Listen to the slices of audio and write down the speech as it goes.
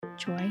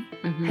joy.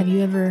 Mm-hmm. Have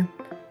you ever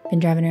been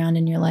driving around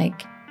and you're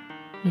like,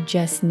 you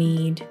just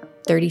need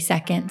 30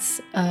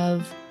 seconds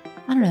of,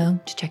 I don't know,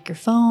 to check your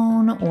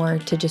phone or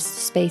to just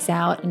space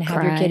out and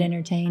have your kid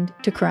entertained,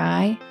 to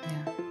cry?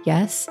 Yeah.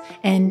 Yes.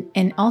 And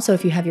also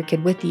if you have your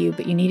kid with you,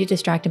 but you need to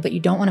distract him, but you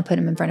don't want to put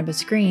him in front of a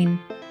screen,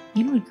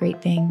 you know what a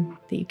great thing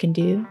that you can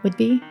do would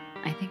be?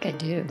 I think I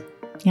do.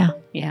 Yeah.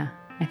 Yeah.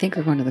 I think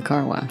we're going to the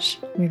car wash.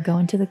 We're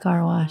going to the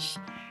car wash.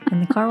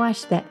 And the car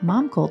wash that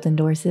Mom Colt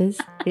endorses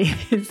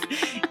is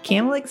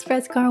Camel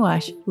Express Car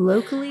Wash,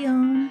 locally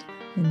owned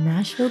in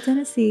Nashville,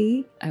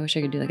 Tennessee. I wish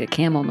I could do like a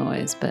camel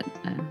noise, but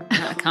I'm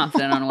not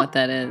confident on what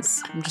that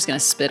is. I'm just going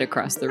to spit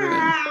across the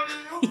room.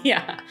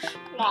 Yeah.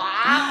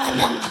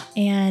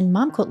 And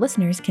Mom Colt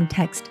listeners can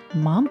text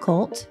Mom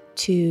Colt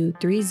to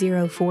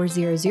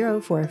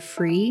 30400 for a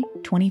free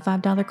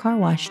 $25 car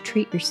wash.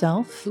 Treat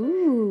yourself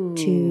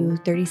to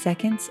 30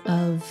 seconds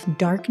of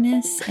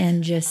darkness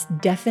and just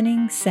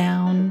deafening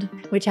sound,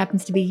 which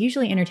happens to be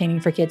usually entertaining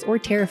for kids or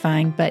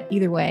terrifying, but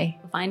either way.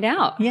 Find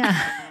out. Yeah.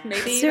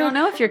 Maybe you don't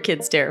know if your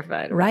kid's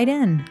terrified. Right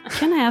in.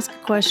 Can I ask a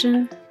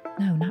question?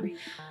 No, not really.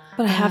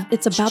 But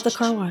it's about the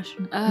car wash.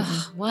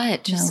 Ugh,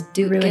 what? Just No,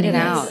 get it ruining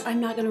out. I'm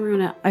not going to ruin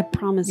it. I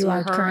promise you. You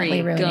are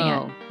currently ruining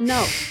go. it.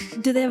 No.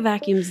 Do they have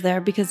vacuums there?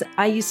 Because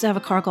I used to have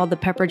a car called the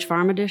Pepperidge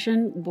Farm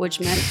Edition, which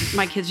meant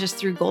my kids just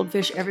threw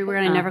goldfish everywhere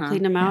and I never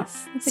cleaned them out.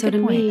 Yes, that's a So good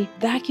to point. me,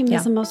 vacuum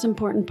is the most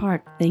important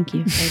part. Thank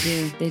you.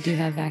 They do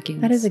have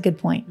vacuums. That is a good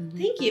point.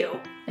 Thank you.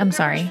 I'm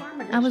sorry.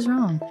 I was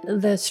wrong.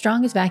 The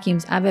strongest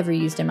vacuums I've ever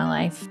used in my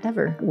life,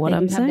 ever. What They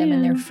I'm do have them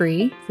and they're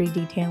saying. free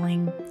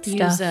detailing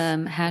Use stuff.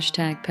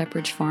 hashtag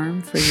Pepperidge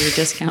Farm for your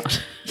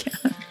discount.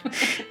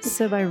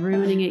 So by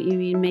ruining it, you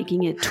mean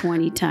making it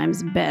 20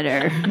 times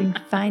better. You can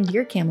find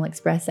your Camel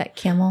Express at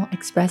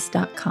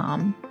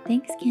camelexpress.com.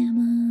 Thanks,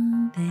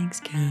 Camel. Thanks,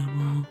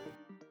 Camel.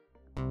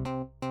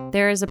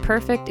 There is a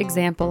perfect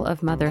example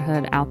of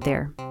motherhood out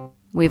there.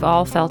 We've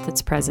all felt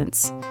its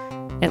presence.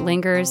 It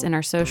lingers in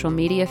our social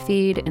media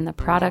feed, in the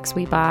products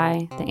we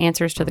buy, the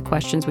answers to the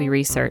questions we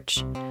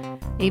research.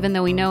 Even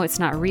though we know it's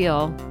not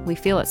real, we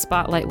feel it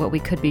spotlight what we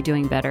could be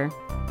doing better.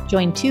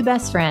 Join two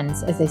best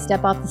friends as they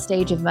step off the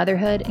stage of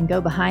motherhood and go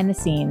behind the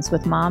scenes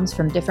with moms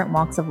from different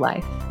walks of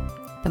life.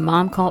 The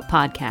Mom Cult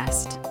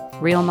Podcast.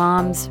 Real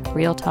moms,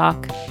 real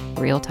talk,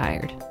 real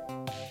tired.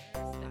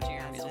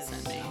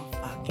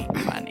 Fucking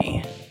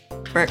funny.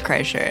 Bert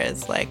Kreischer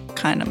is like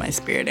kind of my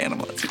spirit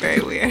animal. It's very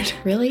weird.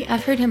 Really?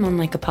 I've heard him on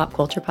like a pop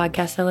culture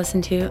podcast I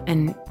listened to,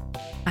 and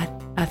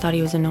I thought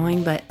he was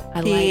annoying, but I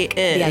like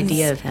the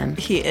idea of him.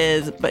 He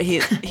is, but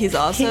he's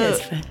also He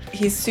is.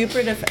 he's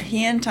super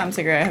he and Tom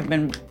Segura have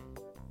been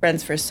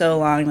friends for so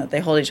long that they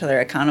hold each other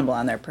accountable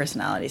on their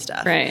personality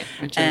stuff. Right,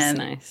 which is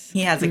nice.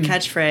 He has a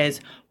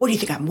catchphrase, "What do you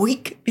think, I'm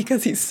weak?"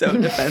 Because he's so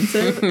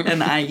defensive.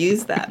 And I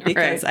use that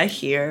because I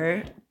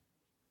hear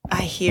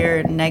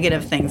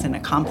negative things in a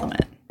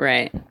compliment.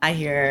 Right. I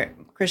hear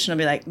Christian will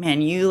be like,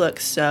 "Man, you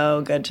look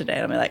so good today."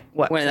 And I'll be like,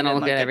 "What?" Well, then I'll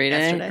look good every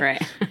day. Yesterday.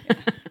 Right.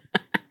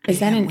 Is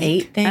that an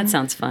 8 thing? That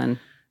sounds fun.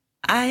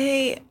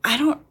 I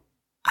don't.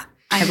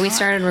 Have we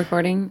started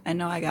recording? I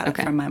know I got it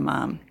from my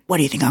mom. What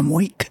do you think, I'm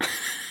weak?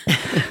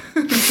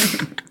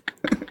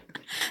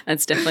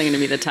 That's definitely going to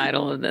be the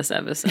title of this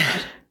episode.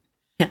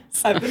 Yes.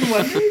 I've been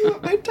wondering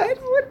what my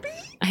title would be.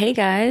 Hey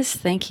guys,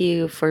 thank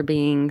you for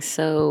being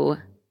so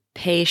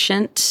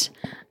patient.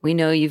 We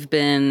know you've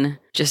been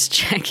just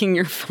checking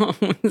your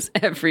phones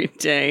every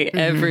day,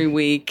 every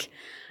week,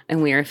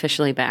 and we are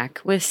officially back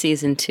with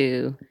season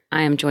 2.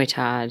 I am Joy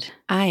Todd.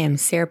 I am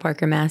Sarah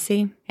Parker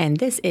Massey, and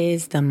this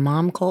is the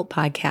Mom Cult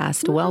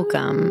Podcast.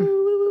 Welcome.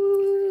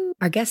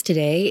 Our guest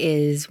today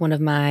is one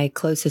of my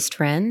closest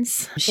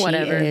friends. She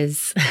Whatever.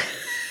 is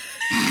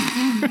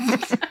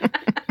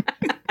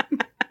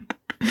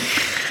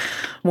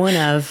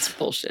It's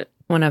bullshit.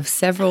 one of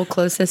several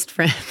closest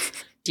friends.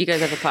 Do you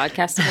guys have a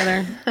podcast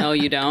together? Oh,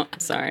 you don't?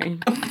 Sorry.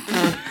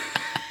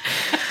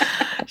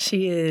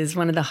 She is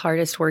one of the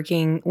hardest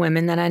working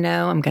women that I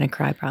know. I'm going to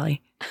cry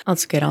probably.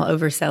 That's good. I'll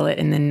oversell it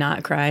and then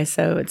not cry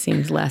so it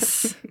seems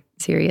less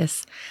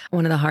serious.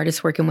 One of the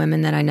hardest working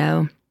women that I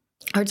know,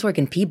 hardest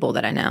working people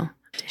that I know.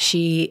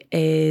 She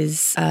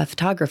is a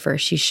photographer.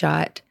 She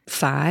shot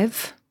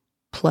 5+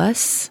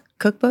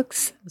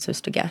 cookbooks. I was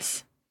supposed to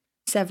guess.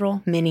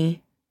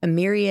 A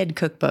myriad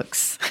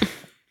cookbooks.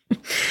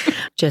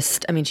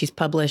 She's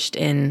published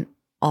in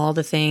all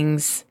the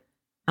things.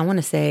 I want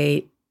to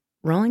say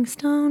Rolling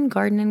Stone,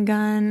 Garden and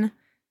Gun.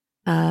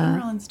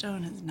 Rolling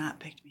Stone has not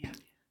picked me up.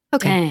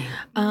 Okay.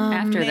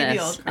 After maybe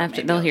this, Old Crow, after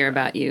maybe they'll Old hear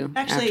Crow. about you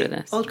Actually, after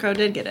this. Old Crow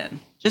did get in.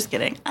 Just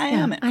kidding. I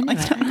am it. I knew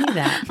it. I knew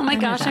that. Oh my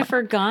gosh, I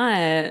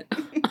forgot.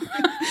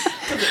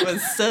 Because it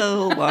was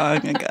so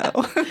long ago.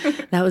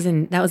 That was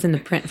in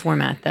the print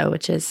format though,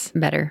 which is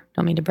better.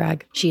 Don't mean to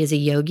brag. She is a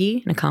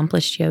yogi, an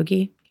accomplished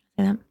yogi.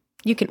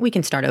 We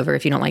can start over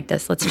if you don't like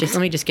this. Let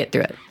me just get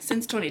through it.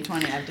 Since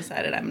 2020, I've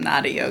decided I'm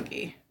not a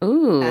yogi.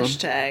 Ooh.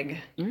 Hashtag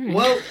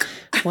woke.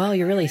 Well,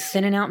 you're really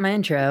thinning out my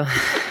intro.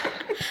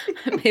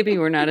 Maybe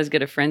we're not as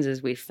good of friends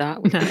as we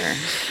thought we were.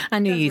 I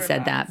knew you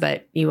said that,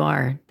 but you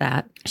are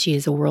that. She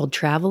is a world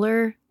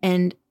traveler.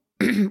 And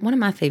one of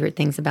my favorite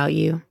things about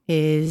you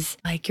is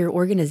like your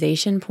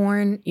organization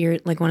porn. You're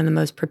like one of the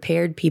most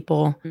prepared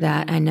people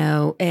that I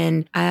know.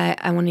 And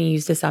I want to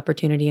use this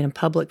opportunity in a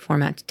public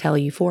format to tell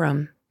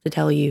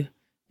you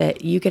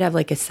that you could have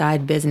like a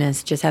side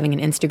business, just having an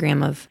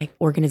Instagram of like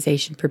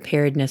organization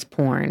preparedness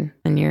porn,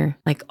 and you're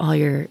like all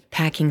your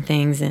packing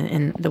things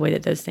and the way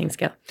that those things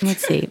go.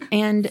 Let's see.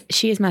 And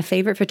she is my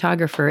favorite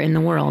photographer in the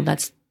world.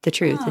 That's the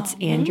truth. It's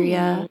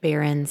Andrea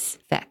Behrens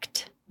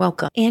Fecht.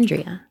 Welcome,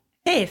 Andrea.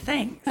 Hey,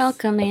 thanks.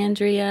 Welcome,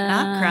 Andrea.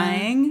 Not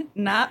crying,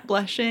 not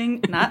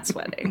blushing, not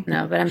sweating.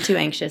 No, but I'm too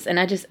anxious. And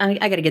I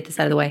got to get this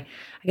out of the way.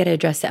 I got to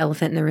address the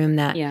elephant in the room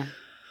that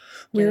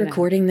we're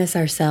recording this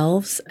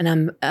ourselves, and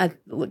I'm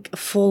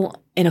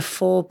in a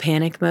full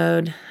panic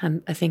mode.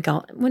 I think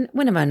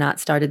when have I not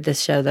started this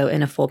show though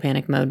in a full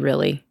panic mode,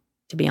 really,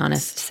 to be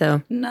honest?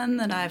 So none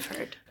that I've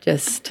heard.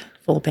 Just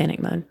full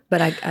panic mode.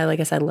 But I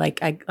like I said,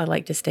 I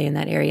like to stay in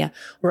that area.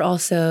 We're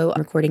also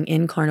recording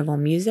in Carnival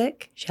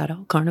Music. Shout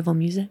out Carnival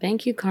Music.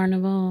 Thank you,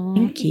 Carnival.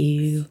 Thank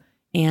you.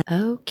 And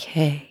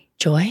okay,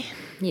 Joy.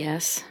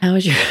 Yes. How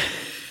was your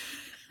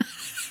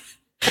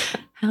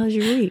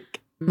week?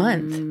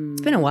 Month.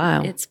 It's been a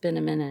while. It's been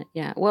a minute.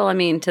 Yeah. Well, I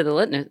mean, to the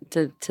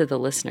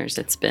listeners,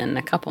 it's been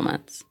a couple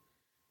months.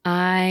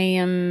 I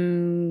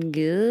am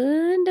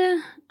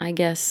good. I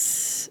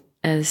guess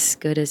as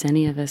good as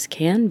any of us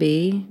can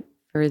be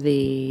for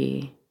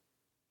the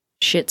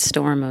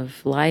shitstorm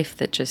of life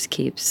that just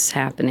keeps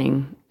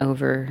happening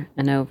over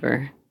and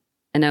over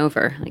and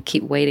over. I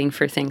keep waiting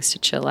for things to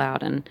chill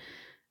out, and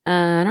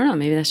I don't know,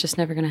 maybe that's just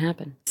never going to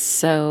happen.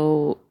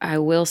 So I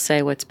will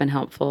say what's been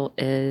helpful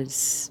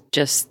is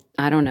just,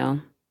 I don't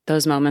know,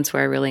 those moments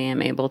where I really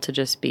am able to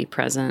just be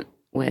present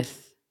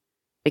with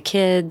the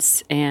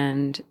kids,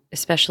 and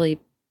especially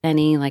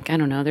Penny. Like, I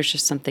don't know, there's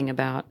just something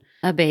about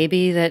a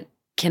baby that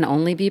can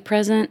only be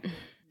present.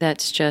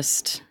 That's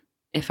just,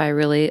 if I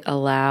really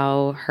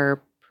allow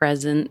her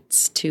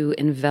presence to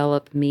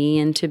envelop me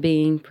into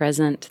being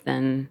present,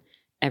 then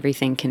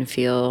everything can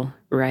feel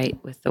right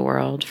with the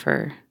world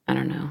for, I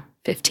don't know,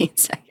 15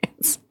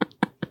 seconds,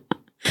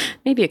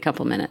 maybe a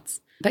couple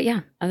minutes. But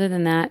yeah, other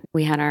than that,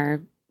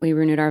 we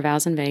renewed our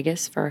vows in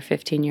Vegas for our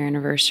 15-year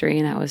anniversary,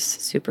 and that was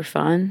super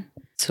fun.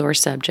 Sore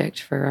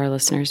subject for our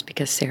listeners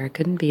because Sarah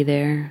couldn't be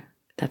there.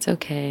 That's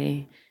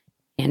okay.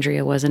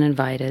 Andrea wasn't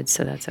invited,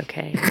 so that's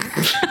okay.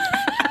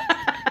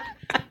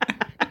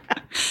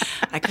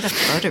 I could have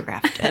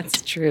photographed it.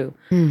 That's true.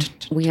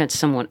 We had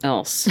someone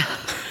else.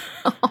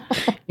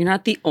 You're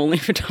not the only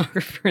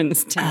photographer in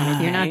this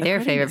town. You're not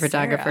their favorite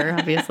photographer,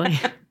 obviously.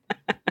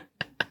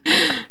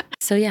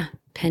 So yeah,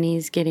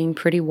 Penny's getting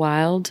pretty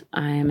wild.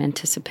 I am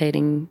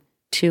anticipating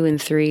 2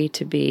 and 3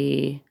 to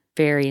be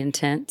very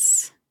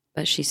intense,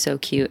 but she's so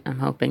cute. I'm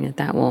hoping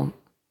that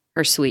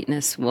her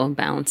sweetness will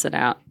balance it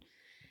out.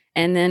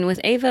 And then with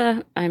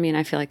Ava, I mean,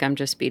 I feel like I'm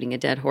just beating a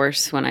dead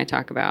horse when I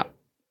talk about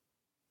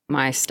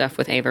my stuff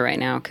with Ava right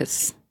now,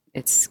 because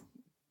it's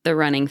the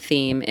running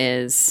theme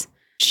is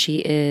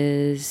she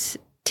is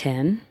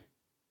 10,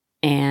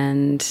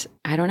 and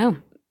I don't know.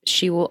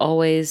 She will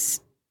always,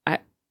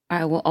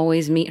 I will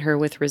always meet her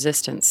with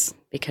resistance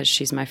because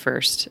she's my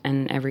first,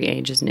 and every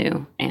age is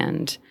new.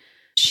 And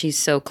she's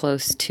so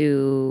close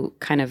to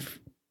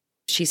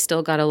she's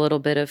still got a little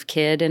bit of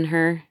kid in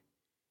her.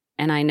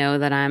 And I know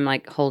that I'm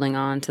like holding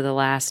on to the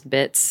last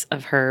bits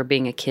of her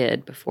being a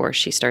kid before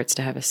she starts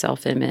to have a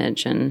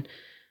self-image, and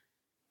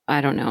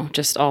I don't know,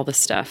 just all the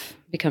stuff.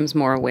 Becomes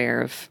more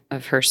aware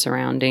of her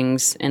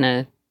surroundings in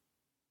a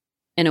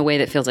way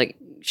that feels like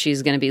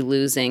she's going to be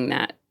losing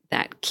that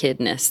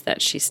kidness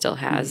that she still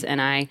has.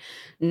 And I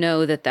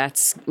know that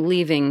that's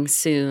leaving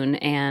soon,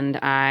 and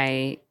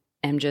I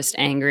am just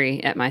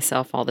angry at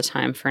myself all the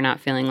time for not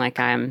feeling like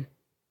I'm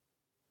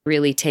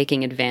really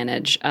taking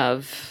advantage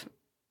of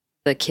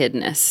the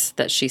kidness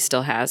that she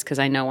still has, because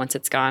I know once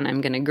it's gone,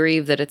 I'm going to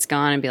grieve that it's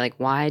gone and be like,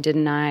 why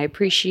didn't I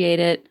appreciate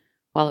it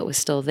while it was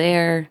still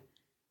there?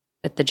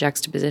 But the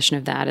juxtaposition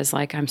of that is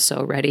like, I'm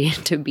so ready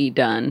to be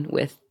done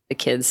with the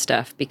kids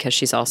stuff because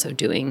she's also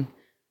doing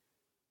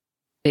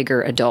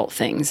bigger adult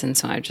things. And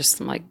so I'm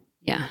like,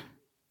 yeah.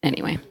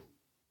 Anyway,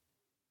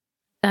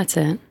 that's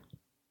it.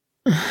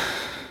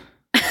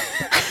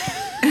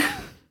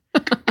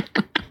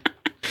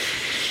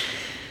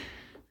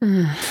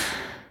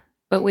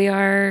 But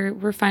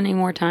we're finding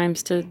more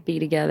times to be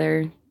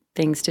together,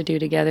 things to do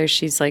together.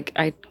 She's like,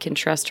 I can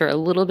trust her a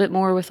little bit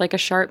more with like a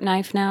sharp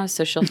knife now.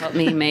 So she'll help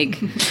me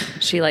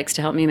she likes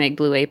to help me make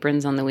blue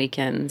aprons on the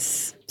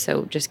weekends.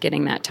 So just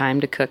getting that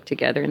time to cook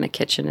together in the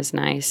kitchen is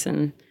nice.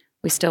 And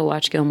we still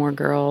watch Gilmore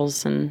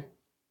Girls, and,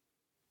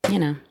 you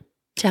know.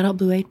 Shout out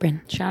Blue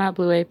Apron. Shout out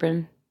Blue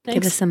Apron. Thanks,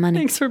 give us some money.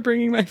 Thanks for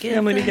bringing my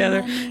family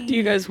together. Money. Do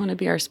you guys want to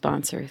be our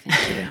sponsor?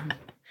 Thank you.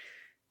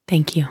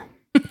 Thank you.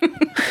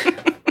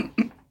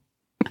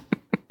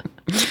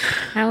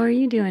 How are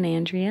you doing,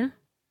 Andrea?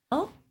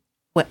 Oh,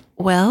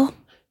 well.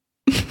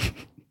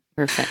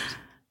 Perfect.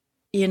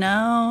 You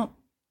know,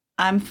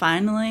 I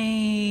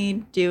finally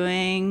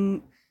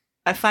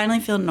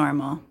feel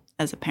normal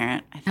as a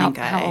parent. I think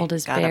how old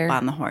is got Bear? up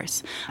on the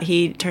horse.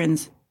 He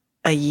turns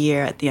a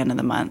year at the end of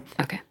the month.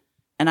 Okay.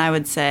 And I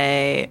would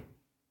say,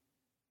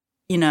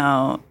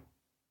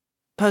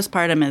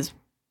 postpartum is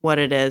what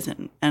it is,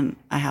 and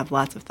I have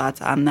lots of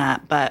thoughts on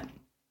that. But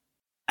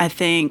I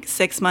think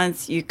 6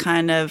 months, you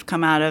kind of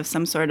come out of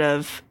some sort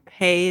of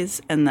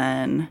haze, and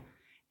then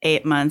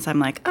 8 months, I'm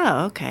like,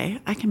 oh, okay,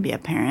 I can be a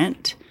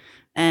parent.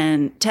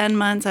 And 10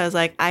 months, I was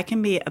like, I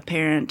can be a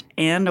parent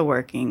and a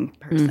working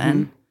person.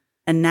 Mm-hmm.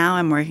 And now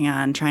I'm working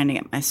on trying to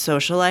get my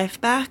social life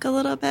back a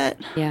little bit.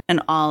 Yeah.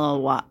 And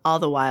all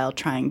the while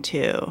trying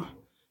to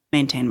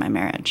maintain my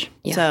marriage.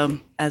 Yeah. So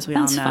as we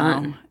That's all know,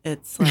 fun.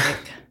 It's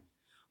like,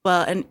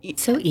 well, and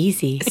so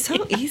easy.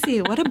 So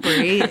easy. What a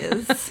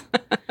breeze.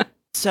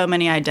 So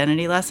many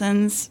identity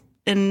lessons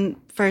in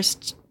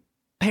first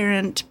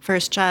parent,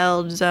 first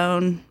child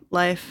zone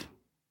life.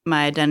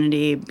 My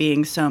identity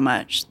being so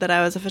much that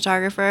I was a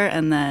photographer,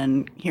 and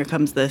then here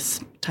comes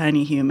this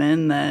tiny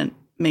human that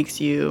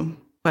makes you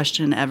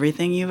question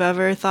everything you've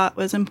ever thought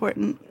was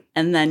important.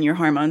 And then your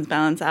hormones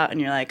balance out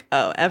and you're like,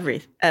 oh,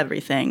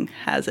 everything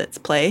has its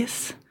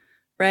place,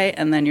 right?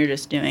 And then you're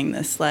just doing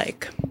this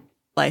like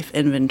life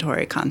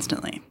inventory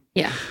constantly.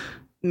 Yeah.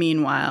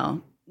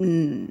 Meanwhile,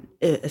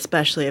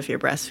 especially if you're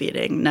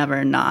breastfeeding,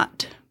 never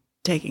not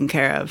taking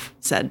care of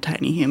said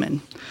tiny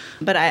human.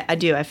 But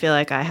I feel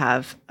like I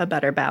have a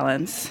better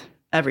balance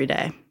every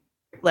day.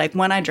 Like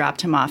when I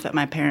dropped him off at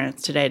my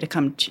parents' today to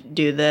come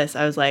do this,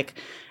 I was like,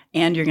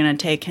 and you're going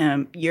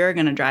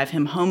to drive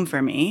him home for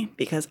me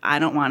because I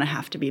don't want to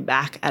have to be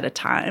back at a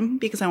time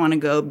because I want to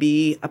go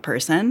be a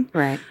person.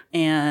 Right.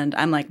 And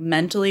I'm like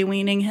mentally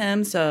weaning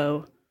him.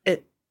 So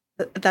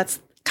that's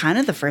kind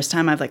of the first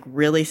time I've like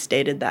really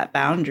stated that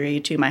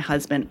boundary to my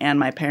husband and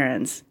my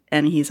parents.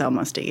 And he's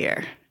almost a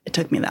year. It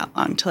took me that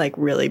long to like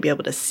really be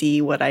able to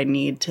see what I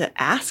need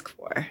to ask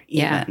for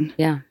even.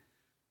 Yeah.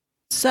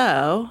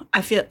 So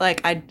I feel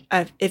like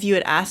if you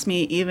had asked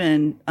me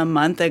even a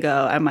month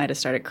ago, I might have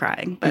started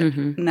crying. But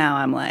now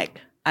I'm like,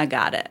 I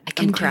got it.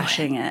 I'm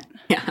crushing it.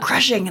 Yeah.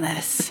 Crushing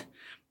this.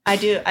 I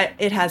do.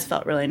 It has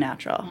felt really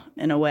natural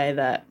in a way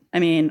that, I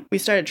mean, we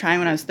started trying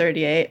when I was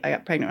 38. I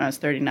got pregnant when I was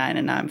 39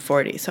 and now I'm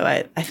 40. So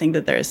I think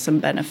that there's some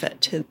benefit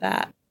to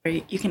that. Or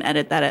you can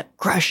edit that at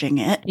crushing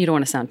it. You don't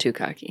want to sound too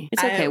cocky.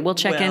 It's okay. We'll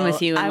check in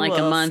with you in like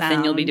a month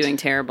and you'll be doing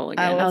terrible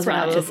again. I was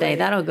about to say,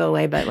 that'll go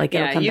away, but like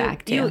it'll come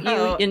back too.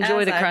 You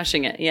enjoy the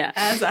crushing it. Yeah.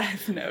 As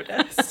I've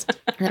noticed.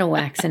 It'll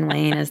wax and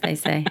wane, as they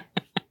say.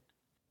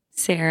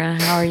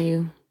 Sarah, how are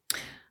you?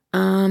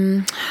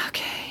 Okay.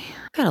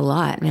 I've got a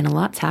lot, man. A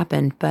lot's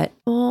happened. But,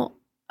 well,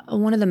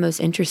 one of the most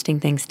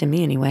interesting things to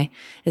me anyway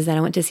is that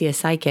I went to see a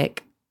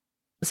psychic.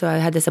 So I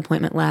had this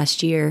appointment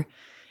last year.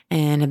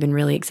 And I've been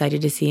really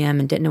excited to see him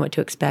and didn't know what to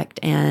expect.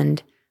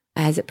 And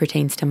as it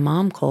pertains to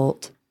mom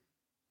cult,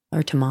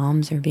 or to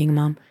moms or being a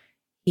mom,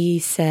 he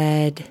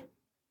said,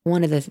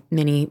 one of the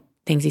many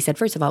things he said,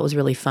 first of all, it was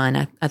really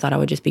fun. I thought I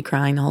would just be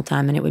crying the whole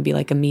time and it would be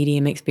like a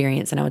medium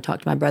experience. And I would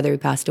talk to my brother who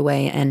passed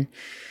away. And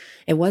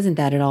it wasn't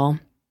that at all.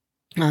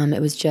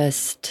 It was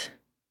just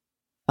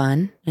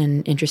fun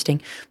and interesting.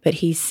 But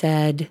he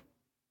said,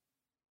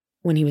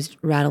 when he was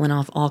rattling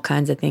off all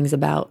kinds of things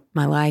about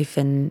my life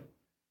and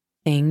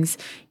things,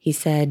 he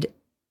said,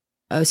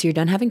 oh, so you're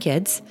done having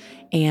kids?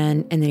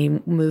 And then he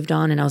moved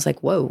on and I was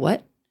like, whoa,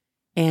 what?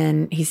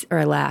 And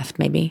I laughed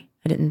maybe.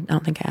 I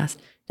don't think I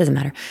asked. Doesn't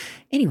matter.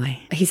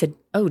 Anyway, he said,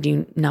 oh, do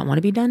you not want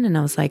to be done? And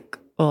I was like,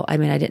 well, I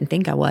mean, I didn't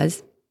think I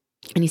was.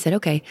 And he said,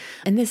 okay.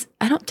 And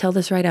I don't tell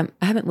this right. I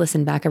haven't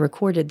listened back. I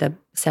recorded the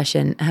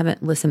session. I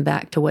haven't listened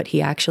back to what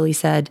he actually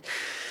said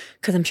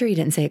because I'm sure he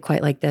didn't say it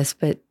quite like this,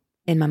 but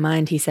in my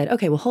mind, he said,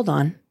 okay, well, hold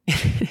on.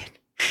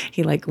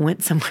 He like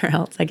went somewhere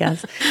else, I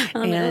guess.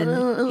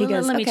 And he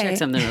goes, let me check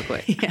something real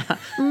quick. Yeah.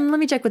 Let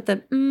me check with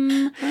let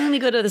me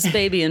go to this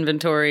baby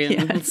inventory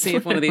and see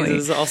if one of these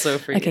is also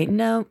for you. Okay.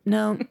 No.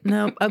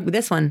 Oh,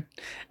 this one.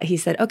 He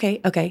said, okay.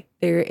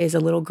 There is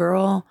a little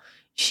girl.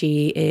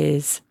 She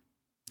is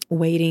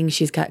waiting.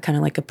 She's got kind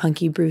of like a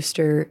Punky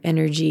Brewster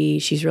energy.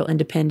 She's real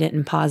independent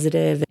and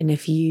positive. And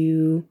if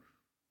you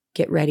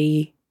get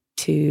ready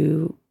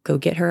to go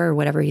get her or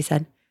whatever he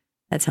said,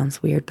 that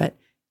sounds weird, but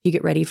you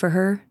get ready for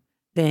her,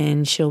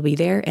 then she'll be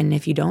there. And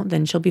if you don't,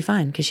 then she'll be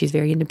fine because she's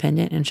very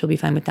independent and she'll be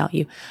fine without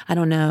you. I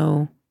don't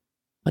know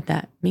what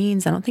that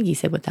means. I don't think he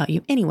said without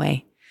you.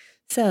 Anyway,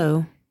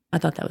 so I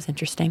thought that was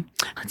interesting.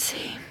 Let's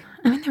see.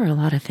 I mean, there were a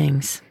lot of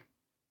things.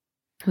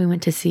 We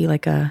went to see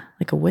like a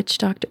witch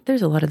doctor.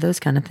 There's a lot of those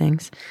kind of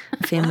things.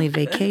 A family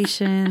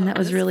vacation. That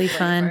was really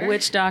fun.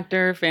 Witch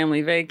doctor,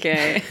 family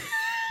vacay.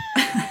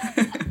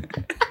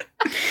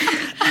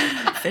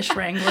 Fish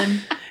wrangling.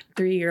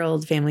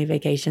 3-year-old family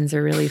vacations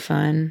are really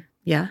fun.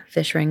 Yeah,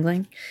 fish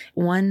wrangling.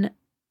 One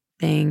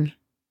thing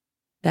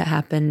that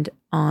happened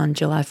on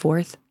July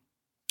 4th,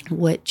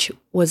 which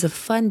was a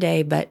fun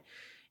day, but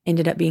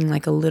ended up being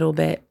like a little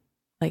bit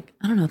like,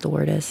 I don't know what the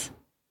word is.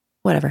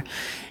 Whatever.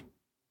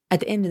 At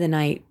the end of the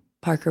night,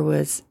 Parker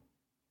was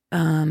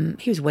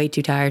he was way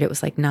too tired. It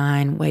was like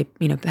 9, way,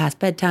 past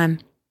bedtime.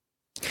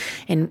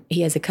 And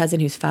he has a cousin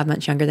who's 5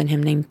 months younger than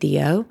him named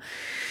Theo.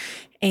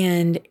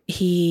 And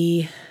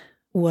he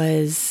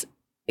was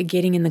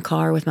getting in the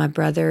car with my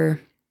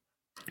brother,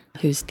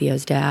 who's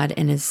Theo's dad,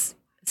 and his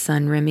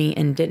son Remy,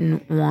 and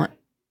didn't want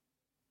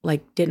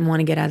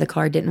to get out of the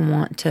car, didn't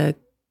want to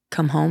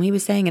come home, he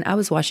was saying. And I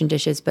was washing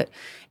dishes, but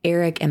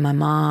Eric and my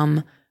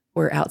mom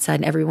were outside,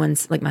 and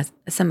everyone's like,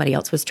 somebody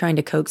else was trying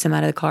to coax him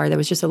out of the car. There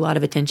was just a lot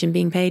of attention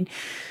being paid.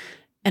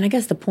 And I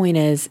guess the point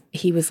is,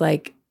 he was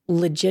like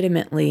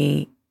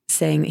legitimately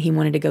saying that he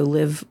wanted to go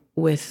live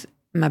with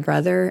my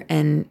brother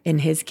and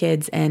his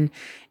kids. And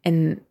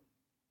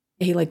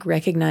he like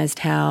recognized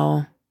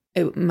how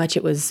much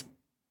it was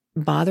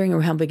bothering,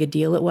 or how big a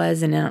deal it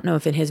was. And I don't know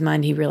if in his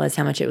mind he realized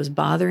how much it was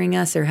bothering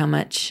us, or how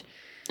much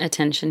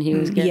attention he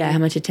was getting. Yeah, how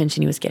much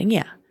attention he was getting.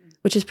 Yeah,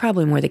 which is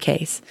probably more the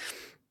case,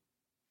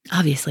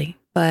 obviously.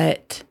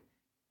 But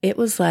it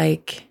was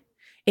like,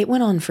 it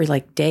went on for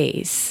like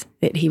days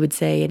that he would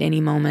say at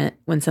any moment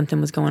when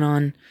something was going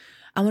on,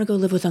 I want to go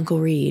live with Uncle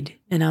Reed.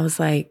 And I was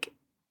like,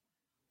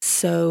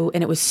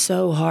 and it was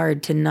so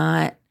hard to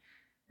not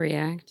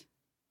react,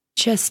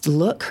 just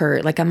look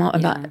hurt. Like I'm all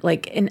about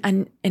like, and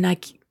I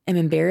am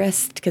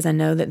embarrassed because I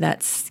know that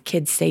that's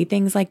kids say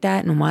things like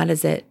that. And why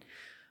does it,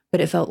 but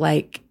it felt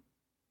like,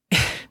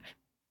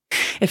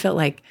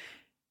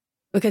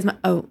 because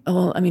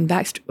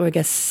backstory, I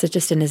guess,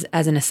 just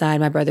as an aside,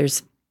 my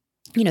brothers,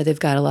 they've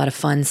got a lot of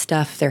fun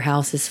stuff. Their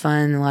house is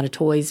fun, a lot of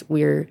toys.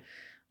 We're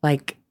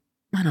like,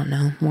 I don't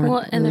know,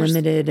 more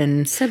limited,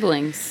 and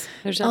siblings.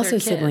 There's also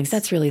kids. Siblings.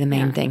 That's really the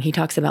main thing. He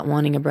talks about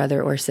wanting a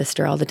brother or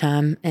sister all the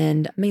time,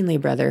 and mainly a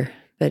brother.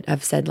 But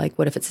I've said, like,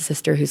 what if it's a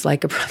sister who's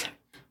like a brother?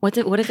 What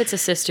if it's a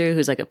sister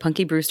who's like a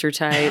Punky Brewster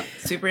type,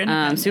 super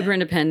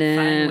independent,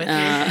 Fine with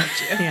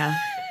yeah.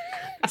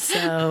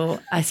 So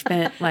I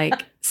spent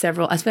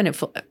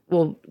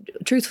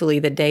truthfully,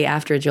 the day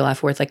after July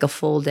 4th, like a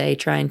full day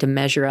trying to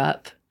measure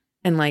up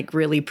and like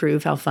really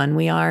prove how fun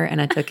we are. And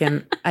I took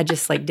him, I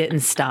just like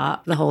didn't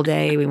stop the whole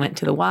day. We went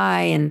to the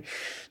Y, and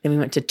then we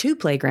went to 2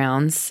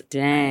 playgrounds.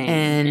 Dang.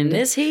 And in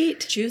this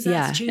heat? Choose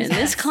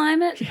this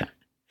climate? Yeah.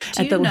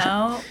 Do you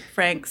know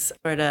Frank's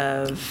sort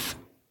of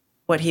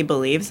what he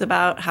believes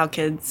about how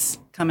kids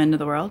come into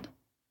the world?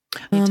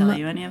 Can he tell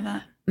you any of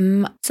that?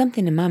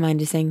 Something in my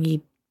mind is saying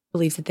he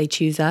believes that they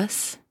choose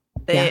us.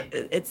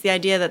 It's the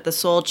idea that the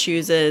soul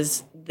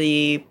chooses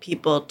the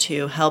people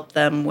to help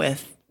them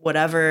with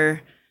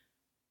whatever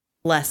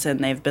lesson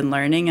they've been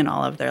learning in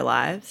all of their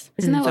lives.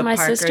 Isn't that what my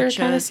sister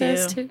kind of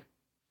says too?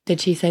 Did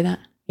she say that?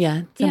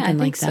 Yeah, something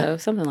like that. So.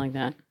 Something like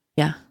that.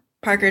 Yeah.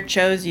 Parker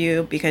chose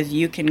you because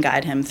you can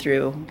guide him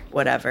through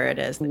whatever it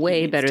is.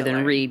 Way better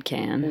than Reed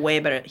can. Way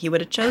better. He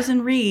would have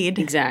chosen Reed.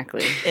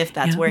 Exactly. If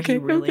that's where he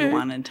really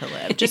wanted to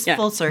live. Just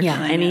full circle.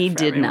 Yeah, and he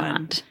did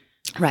not.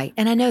 Right.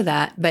 And I know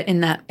that, but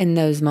in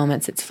those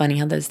moments, it's funny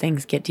how those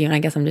things get to you. And I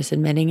guess I'm just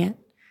admitting it.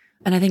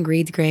 And I think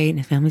Reed's great and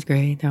his family's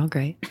great. They're all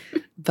great.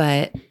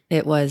 But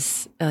it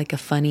was like a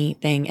funny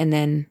thing. And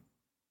then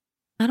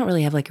I don't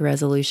really have like a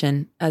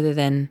resolution other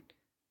than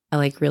I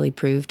like really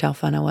proved how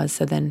fun I was.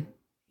 So then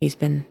he's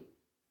been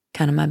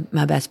kind of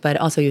my best bud.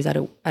 Also, he was out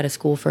of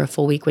school for a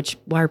full week, which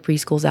our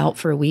preschool's out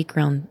for a week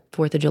around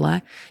 4th of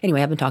July.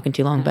 Anyway, I've been talking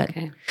too long, but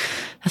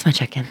that's my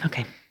check-in.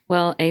 Okay.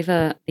 Well,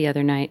 Ava the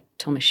other night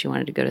told me she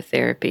wanted to go to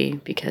therapy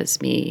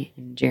because me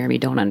and Jeremy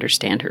don't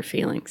understand her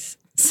feelings.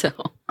 So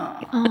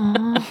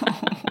I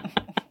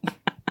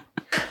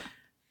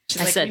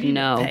said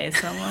no.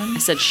 I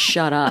said,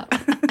 shut up.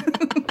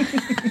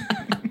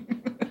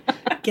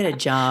 Get a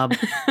job.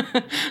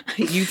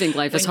 You think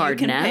life is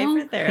hard now? Pay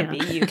for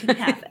therapy, you can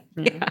have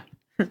it.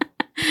 Yeah.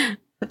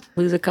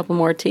 Lose a couple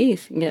more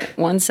teeth and get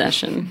one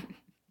session.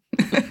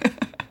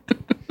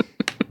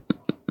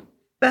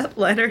 That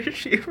letter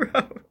she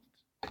wrote.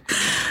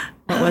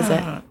 What was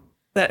it?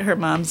 That her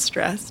mom's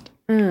stressed.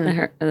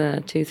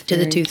 The tooth fairy. To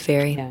the tooth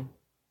fairy.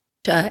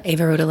 Yeah.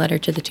 Ava wrote a letter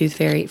to the tooth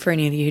fairy. For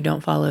any of you who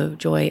don't follow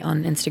Joy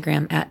on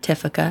Instagram,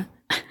 @Tiffica.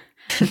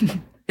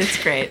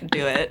 It's great.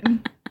 Do it.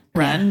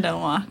 Run,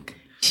 don't walk.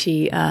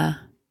 She, it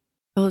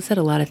said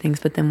a lot of things,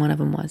 but then one of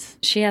them was.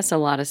 She asked a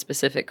lot of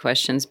specific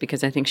questions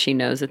because I think she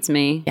knows it's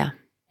me. Yeah.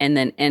 And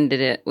then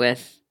ended it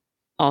with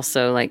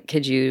also like,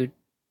 could you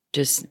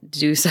just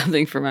do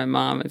something for my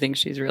mom? I think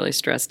she's really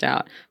stressed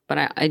out.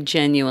 But I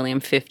genuinely am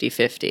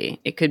 50-50.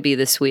 It could be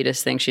the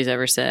sweetest thing she's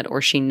ever said,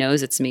 or she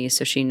knows it's me,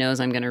 so she knows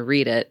I'm going to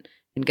read it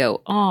and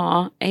go,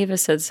 aw, Ava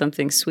said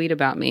something sweet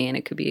about me, and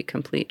it could be a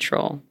complete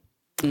troll.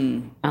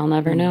 I'll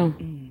never know.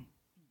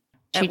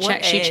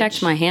 She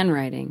checked my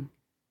handwriting.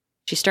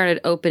 She started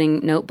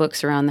opening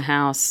notebooks around the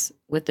house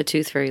with the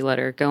tooth fairy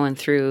letter, going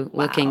through,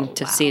 looking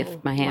to see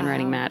if my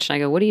handwriting matched. And I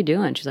go, what are you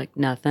doing? She's like,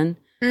 nothing.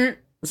 I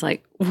was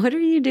like, what are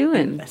you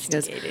doing? She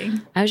goes,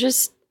 I was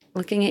just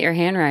looking at your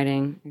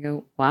handwriting. I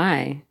go,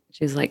 why?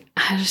 She's like,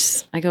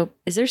 I go,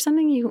 is there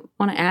something you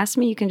want to ask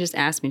me? You can just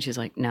ask me. She's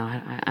like, no,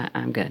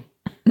 I'm good.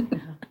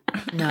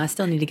 No, I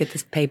still need to get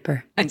this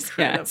paper. I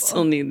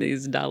still need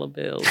these dollar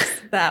bills.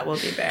 That will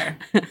be fair.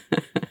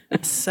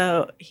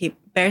 So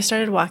Bear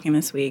started walking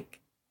this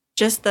week.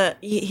 Just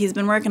he's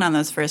been working on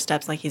those first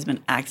steps, like he's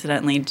been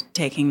accidentally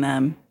taking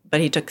them, but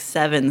he took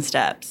 7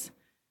 steps.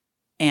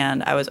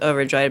 And I was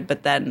overjoyed,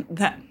 but then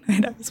that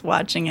night I was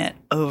watching it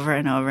over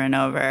and over and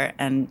over,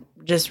 and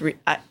just,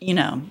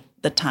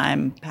 the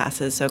time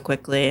passes so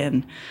quickly.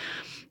 And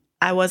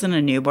I wasn't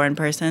a newborn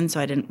person, so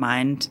I didn't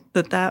mind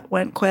that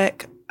went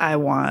quick. I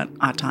want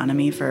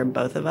autonomy for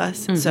both of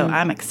us. Mm-hmm. So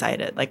I'm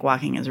excited. Like,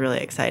 walking is really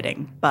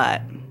exciting,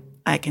 but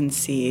I can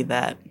see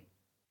that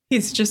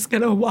he's just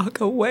going to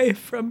walk away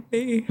from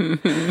me.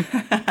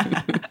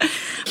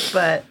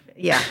 But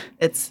yeah,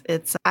 it's,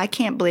 I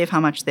can't believe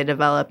how much they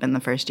develop in the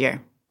first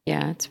year.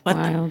 Yeah, it's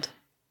wild.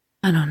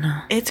 I don't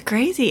know. It's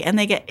crazy. And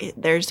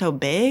they're so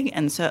big.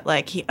 And so,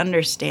 like, he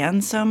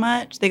understands so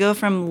much. They go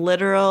from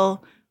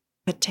literal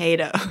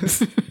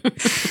potatoes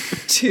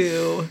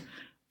to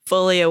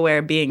fully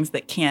aware beings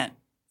that can't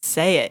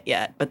say it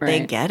yet, but they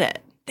get it.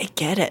 They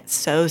get it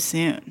so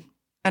soon.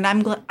 And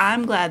I'm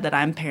glad that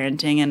I'm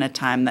parenting in a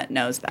time that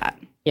knows that.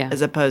 Yeah.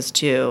 As opposed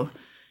to,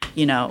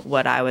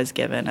 what I was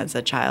given as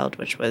a child,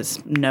 which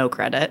was no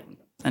credit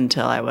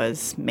until I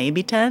was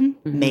maybe 10,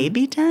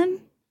 maybe 10.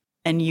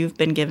 And you've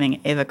been giving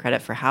Ava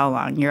credit for how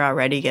long? You're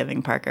already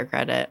giving Parker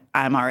credit.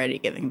 I'm already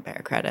giving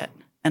Bear credit.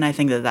 And I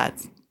think that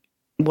that's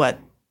what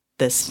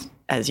this,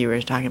 as you were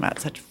talking about,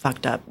 such a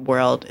fucked up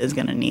world is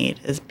going to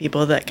need, is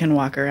people that can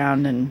walk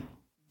around and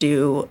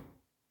do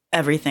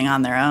everything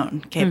on their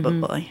own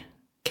capably.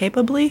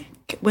 Capably?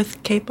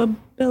 With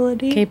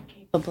capability?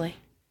 Capably.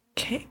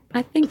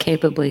 I think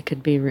capably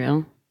could be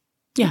real.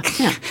 Yeah.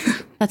 Yeah.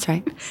 That's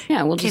right.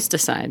 Yeah, we'll just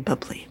decide.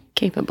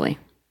 Capably.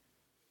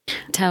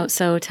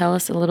 So tell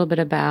us a little bit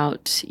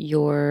about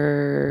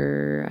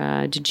your,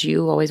 did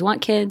you always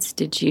want kids?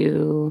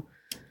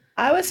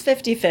 I was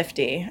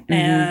 50-50.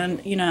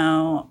 And,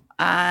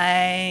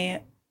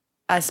 I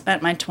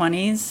spent my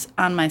 20s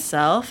on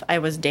myself. I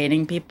was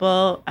dating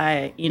people.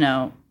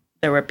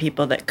 There were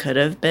people that could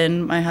have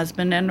been my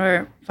husband and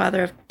or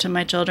father to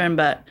my children,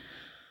 but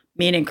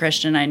meeting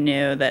Christian, I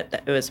knew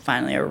that it was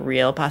finally a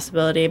real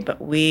possibility.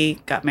 But we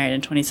got married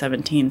in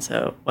 2017.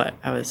 So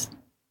how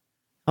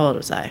old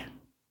was I?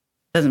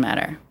 Doesn't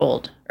matter.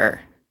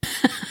 Older.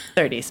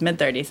 30s,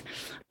 mid-30s.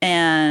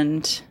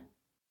 And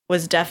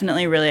was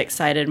definitely really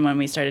excited when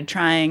we started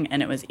trying,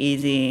 and it was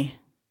easy.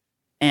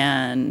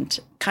 And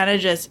kind of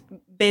just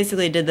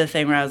basically did the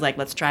thing where I was like,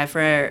 let's try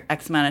for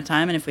X amount of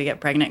time, and if we get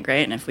pregnant,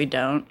 great. And if we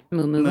don't,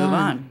 move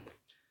on.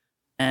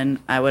 And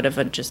I would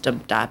have just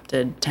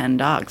adopted 10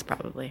 dogs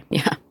probably.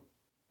 Yeah.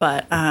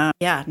 But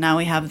now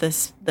we have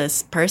this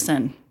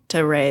person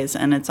to raise,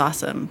 and it's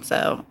awesome.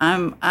 So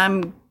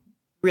I'm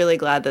really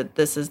glad that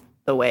this is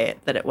the way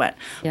that it went.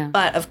 Yeah.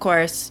 But of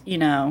course,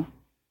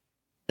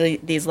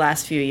 these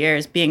last few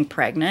years, being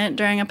pregnant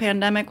during a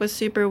pandemic was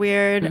super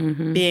weird.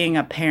 Mm-hmm. Being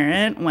a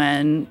parent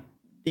when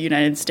the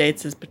United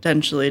States is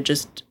potentially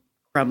just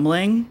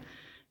crumbling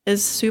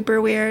is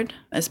super weird,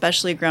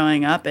 especially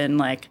growing up in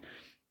like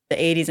the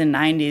 80s and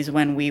 90s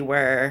when we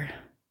were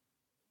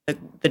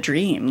the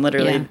dream.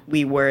 Literally,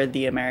 we were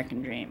the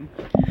American dream.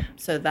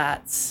 So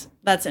that's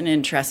an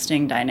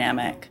interesting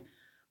dynamic.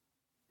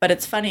 But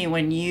it's funny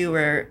when you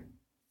were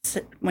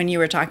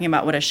talking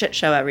about what a shit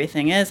show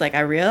everything is, like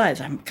I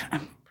realized I'm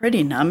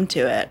pretty numb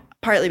to it,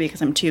 partly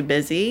because I'm too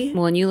busy.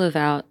 Well, and you live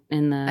out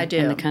in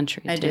the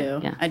country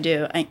too. I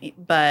do.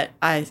 But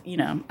I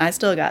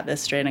still got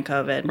this strain of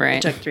COVID. Right.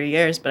 It took 3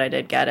 years, but I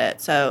did get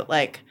it. So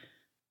like,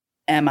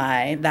 am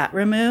I that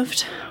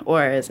removed,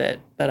 or is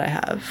it that I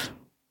have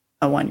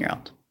a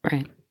 1-year-old?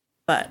 Right.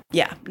 But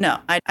yeah, no,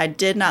 I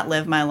did not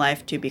live my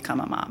life to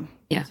become a mom.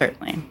 Yeah.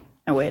 Certainly.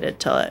 I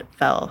waited till it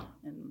fell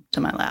into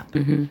my lap.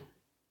 Mm-hmm.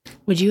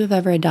 Would you have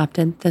ever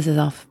adopted, this is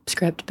off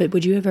script, but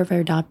would you have ever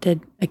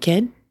adopted a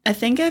kid? I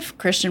think if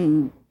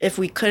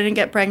we couldn't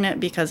get pregnant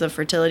because of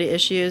fertility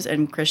issues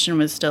and Christian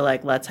was still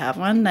like, let's have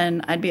one,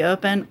 then I'd be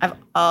open.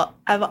 I've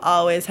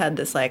always had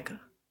this like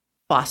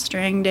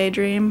fostering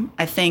daydream.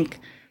 I think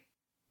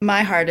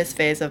my hardest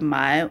phase of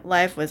my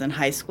life was in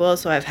high school,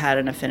 so I've had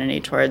an affinity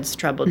towards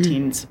troubled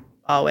teens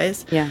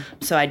always. Yeah.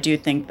 So I do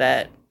think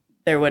that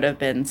there would have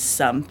been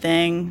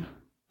something,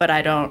 but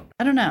I don't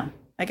know.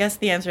 I guess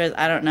the answer is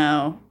I don't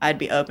know. I'd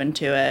be open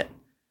to it,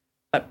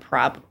 but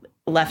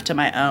left to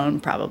my own,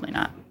 probably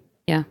not.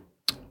 Yeah.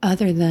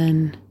 Other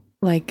than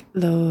like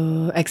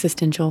the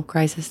existential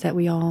crisis that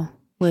we all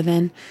live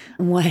in,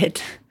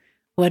 what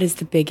is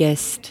the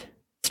biggest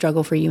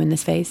struggle for you in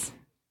this phase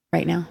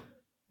right now?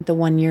 The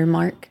 1 year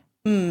mark?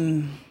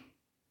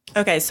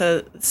 Okay,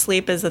 so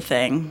sleep is a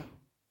thing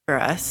for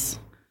us.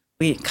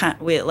 We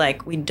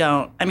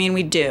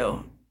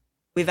do.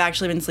 We've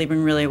actually been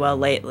sleeping really well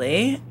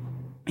lately.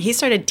 He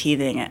started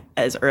teething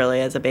as early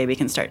as a baby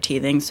can start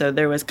teething, so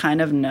there was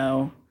kind of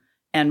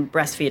and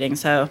breastfeeding.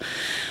 So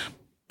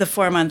the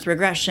 4-month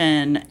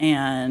regression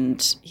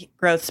and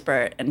growth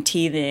spurt and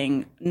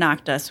teething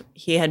knocked us.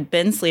 He had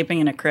been sleeping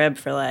in a crib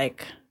for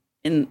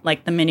in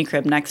the mini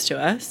crib next to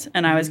us,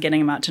 and I was getting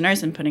him out to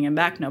nurse and putting him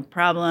back, no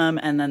problem.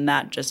 And then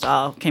that just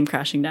all came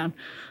crashing down.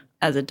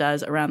 as it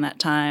does around that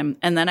time.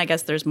 And then I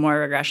guess there's more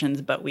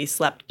regressions, but we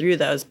slept through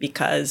those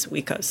because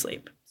we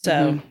co-sleep.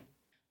 So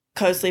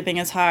co-sleeping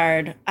is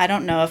hard. I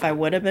don't know if I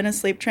would have been a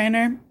sleep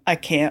trainer. I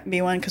can't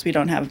be one because we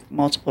don't have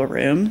multiple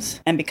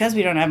rooms. And because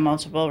we don't have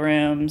multiple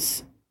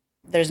rooms,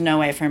 there's no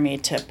way for me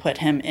to put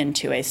him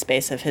into a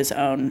space of his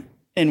own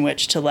in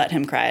which to let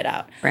him cry it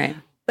out. Right.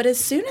 But as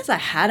soon as I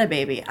had a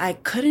baby, I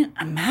couldn't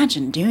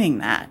imagine doing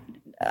that.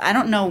 I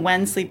don't know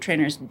when sleep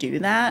trainers do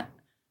that,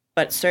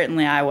 but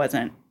certainly I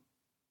wasn't.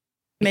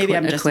 Maybe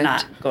I'm just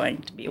not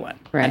going to be one.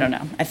 Right. I don't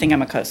know. I think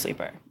I'm a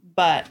co-sleeper.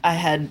 But I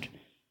had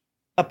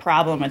a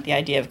problem with the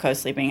idea of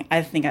co-sleeping.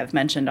 I think I've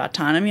mentioned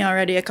autonomy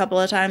already a couple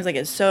of times. Like,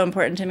 it's so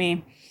important to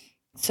me.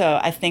 So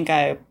I think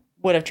I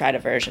would have tried a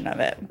version of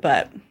it.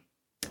 But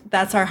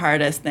that's our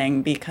hardest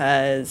thing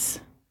because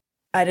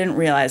I didn't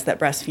realize that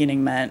breastfeeding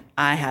meant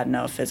I had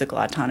no physical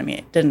autonomy.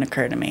 It didn't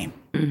occur to me.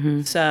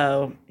 Mm-hmm.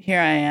 So here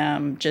I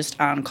am just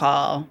on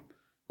call,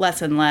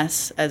 less and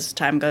less as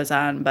time goes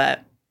on,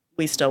 but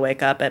we still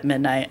wake up at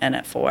midnight and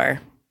at 4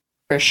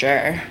 for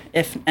sure.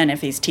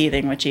 If he's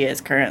teething, which he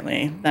is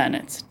currently, then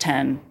it's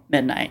 10,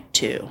 midnight,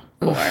 2,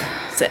 4,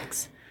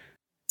 6.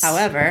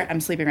 However, I'm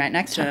sleeping right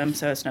next to him,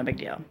 so it's no big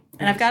deal.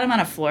 And I've got him on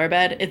a floor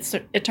bed.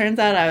 It turns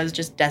out I was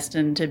just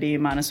destined to be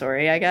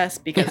Montessori, I guess,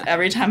 because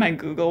every time I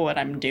Google what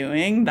I'm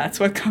doing, that's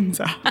what comes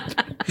up.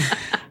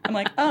 I'm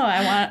like,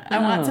 I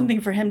want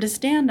something for him to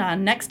stand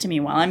on next to me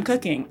while I'm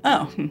cooking.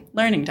 Oh,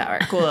 learning tower,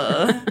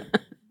 cool.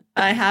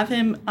 I have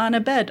him on a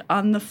bed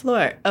on the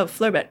floor. Oh,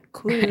 floor bed,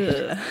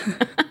 cool.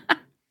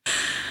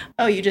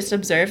 Oh, you just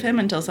observe him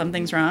until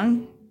something's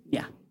wrong?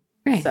 Yeah.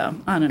 Right. So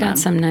on and Got on.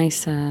 some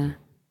nice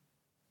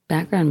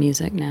background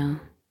music now.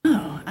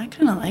 Oh, I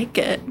kind of like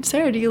it.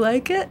 Sarah, do you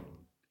like it?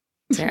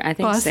 Sarah, I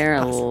think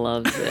Sarah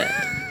loves it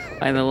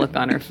by the look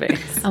on her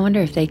face. I wonder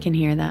if they can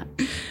hear that.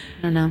 I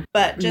don't know.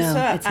 But just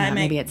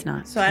maybe it's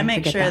not. So I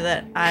make sure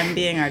that I'm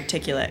being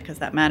articulate because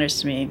that matters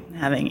to me,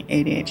 having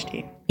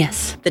ADHD.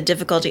 Yes. The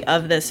difficulty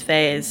of this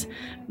phase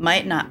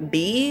might not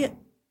be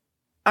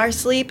our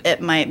sleep.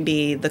 It might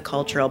be the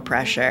cultural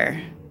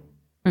pressure.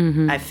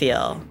 I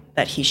feel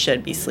that he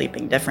should be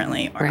sleeping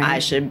differently, or I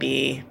should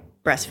be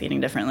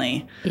breastfeeding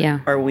differently,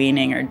 or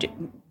weaning, or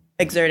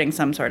exerting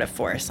some sort of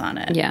force on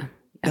it. Yeah.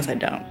 Because I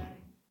don't.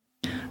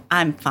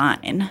 I'm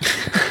fine.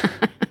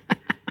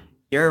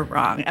 You're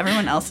wrong.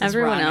 Everyone else is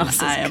wrong. Everyone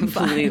else is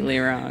completely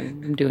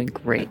wrong. I'm doing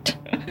great.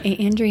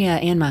 Andrea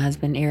and my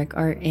husband, Eric,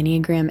 are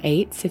Enneagram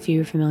 8s, if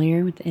you're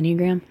familiar with the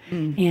Enneagram.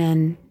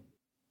 And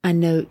I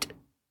note,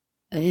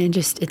 and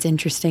just it's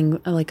interesting,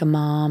 like a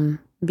mom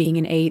being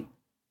an 8,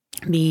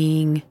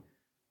 being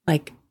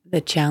like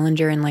the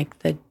challenger and like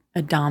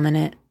a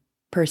dominant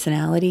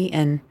personality.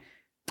 And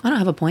I don't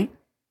have a point.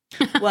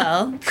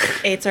 Well,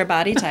 8s are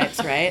body types,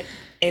 right?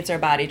 8s are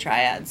body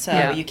triads.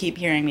 So you keep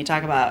hearing me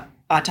talk about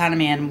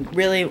autonomy, and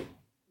really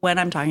when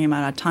I'm talking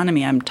about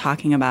autonomy, I'm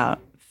talking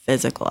about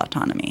physical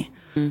autonomy.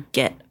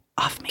 Get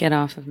off me. Get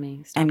off of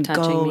me. Stop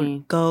touching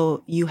me.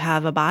 Go, you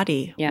have a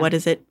body. Yeah. What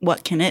is it?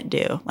 What can it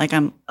do? Like,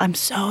 I'm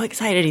so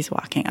excited he's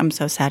walking. I'm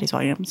so sad he's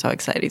walking. I'm so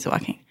excited he's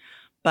walking.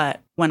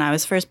 But when I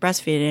was first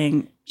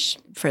breastfeeding,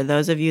 for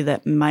those of you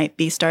that might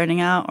be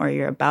starting out or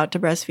you're about to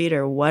breastfeed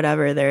or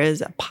whatever, there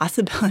is a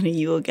possibility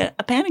you will get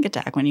a panic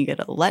attack when you get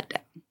a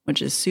letdown,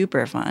 which is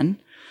super fun.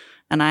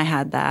 And I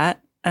had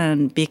that.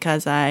 And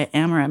because I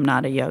am or am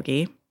not a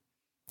yogi,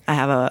 I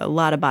have a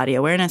lot of body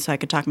awareness, so I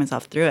could talk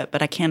myself through it.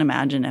 But I can't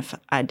imagine if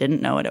I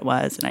didn't know what it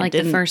was. And like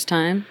the first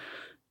time?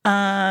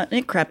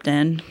 It crept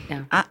in.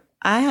 Yeah.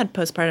 I had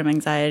postpartum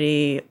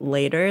anxiety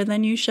later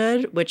than you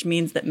should, which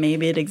means that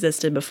maybe it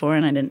existed before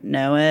and I didn't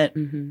know it.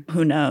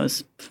 Who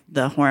knows?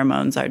 The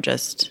hormones are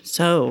just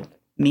so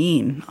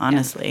mean,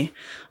 honestly. Yeah.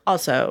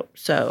 Also,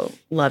 so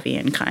lovey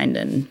and kind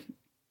and,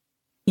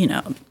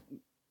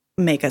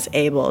 make us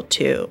able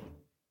to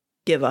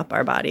give up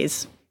our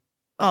bodies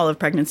all of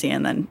pregnancy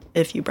and then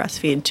if you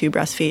breastfeed, to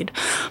breastfeed.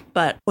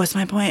 But what's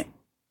my point?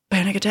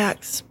 Panic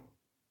attacks.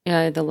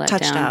 Yeah, the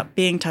letdown.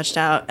 Being touched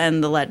out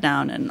and the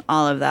letdown and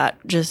all of that,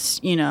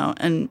 just,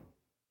 and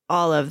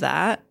all of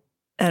that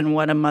and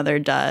what a mother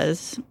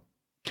does.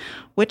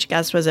 Which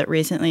guest was it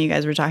recently? You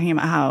guys were talking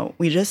about how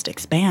we just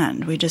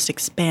expand. We just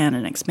expand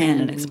and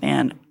expand and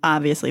expand,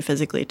 obviously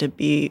physically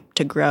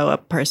to grow a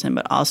person,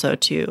 but also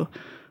to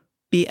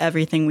be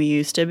everything we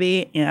used to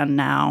be. And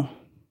now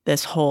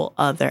this whole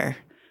other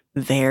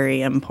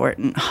very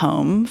important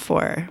home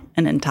for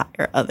an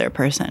entire other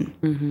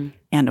person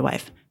and a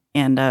wife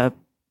and a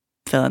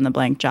fill in the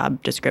blank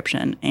job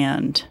description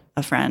and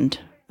a friend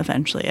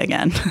eventually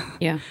again.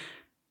 Yeah.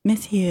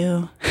 Miss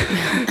you.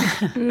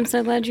 I'm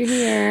so glad you're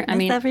here.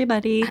 Miss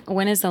everybody.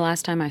 When is the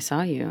last time I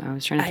saw you? I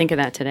was trying to think of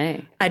that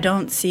today. I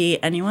don't see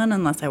anyone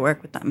unless I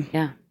work with them.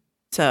 Yeah.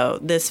 So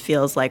this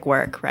feels like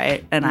work,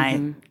 right? And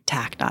I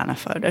tacked on a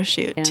photo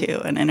shoot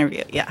to an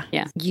interview. Yeah.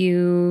 Yeah.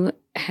 You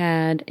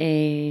had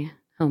a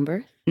home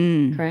birth,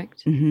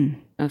 correct?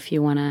 If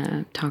you want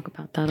to talk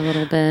about that a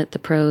little bit, the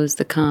pros,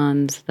 the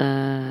cons,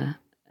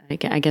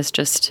 I guess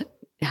just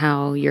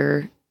how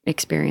your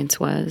experience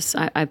was.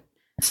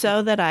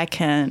 So that I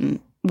can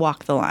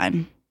walk the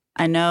line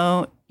I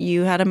know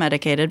you had a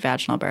medicated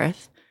vaginal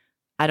birth.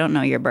 I don't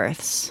know your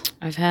births.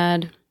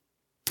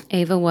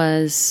 Ava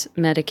was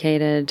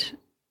medicated,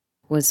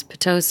 was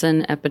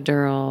Pitocin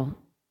epidural,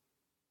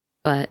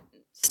 but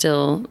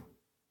still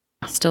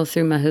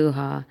through my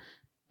hoo-ha,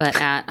 but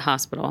at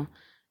hospital.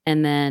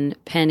 And then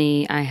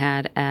Penny I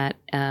had at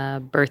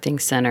a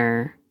birthing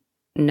center,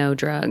 no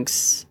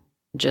drugs,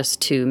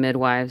 just 2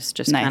 midwives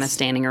just kind of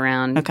standing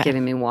around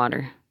giving me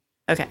water.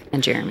 Okay.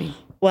 And Jeremy.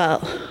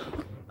 Well,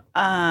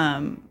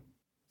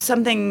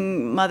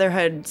 something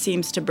motherhood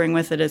seems to bring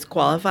with it is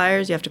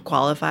qualifiers. You have to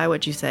qualify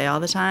what you say all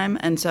the time.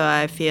 And so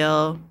I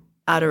feel,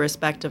 out of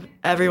respect of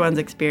everyone's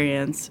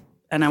experience,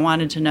 and I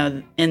wanted to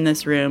know in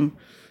this room,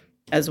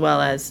 as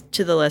well as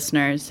to the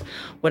listeners,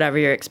 whatever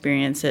your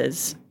experience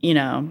is,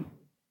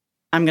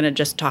 I'm going to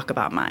just talk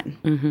about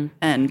mine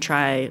and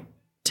try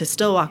to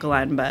still walk a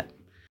line. But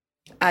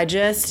I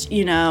just,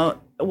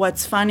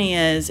 what's funny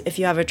is if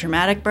you have a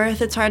traumatic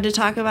birth, it's hard to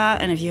talk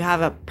about. And if you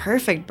have a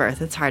perfect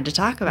birth, it's hard to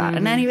talk about.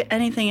 And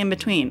anything in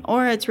between,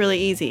 or it's really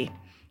easy.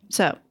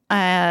 So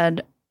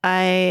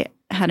I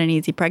had an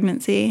easy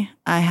pregnancy.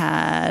 I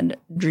had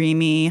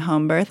dreamy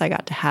home birth. I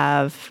got to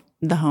have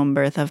the home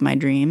birth of my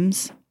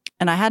dreams.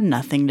 And I had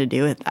nothing to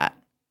do with that,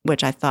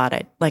 which I thought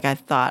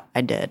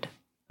I did.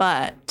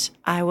 But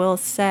I will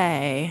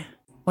say,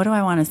 what do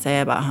I want to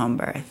say about home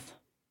birth?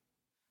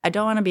 I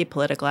don't want to be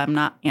political. I'm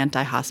not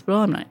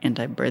anti-hospital. I'm not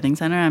anti-birthing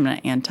center. I'm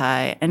not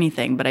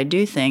anti-anything. But I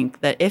do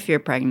think that if you're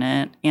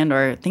pregnant and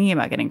or thinking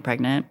about getting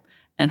pregnant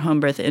and home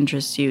birth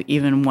interests you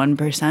even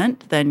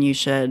 1%, then you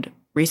should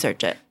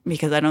research it,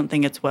 because I don't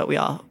think it's what we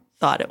all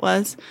thought it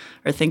was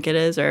or think it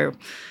is. Or,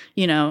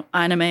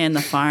 Ina May and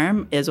the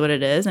Farm is what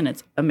it is, and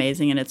it's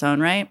amazing in its own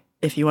right.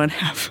 If you want to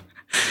have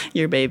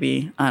your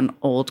baby on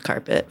old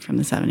carpet from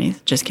the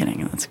 70s. Just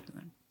kidding.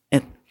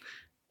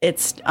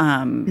 It's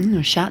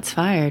shots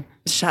fired.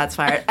 Shots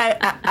fired.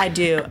 I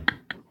do.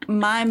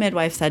 My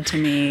midwife said to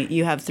me,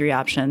 you have 4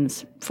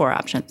 options.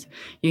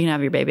 You can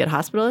have your baby at a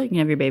hospital. You can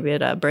have your baby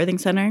at a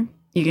birthing center.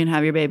 You can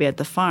have your baby at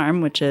the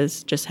farm, which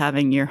is just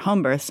having your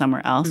home birth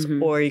somewhere else,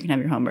 or you can have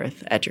your home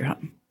birth at your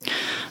home.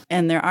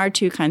 And there are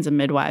 2 kinds of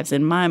midwives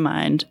in my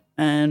mind.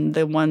 And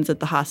the ones at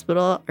the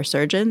hospital are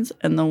surgeons,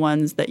 and the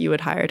ones that you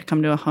would hire to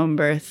come to a home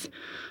birth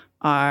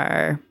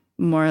are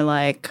more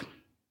like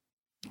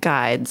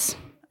guides.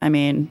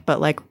 But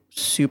like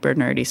super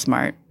nerdy,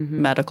 smart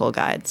medical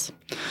guides.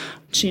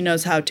 She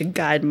knows how to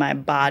guide my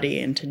body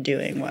into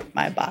doing what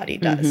my body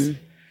does.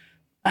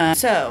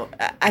 So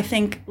I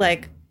think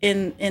like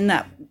in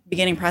that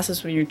beginning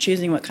process when you're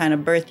choosing what kind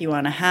of birth you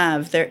want to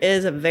have,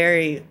 there's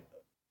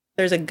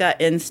a gut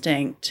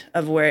instinct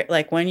of where,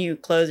 like when you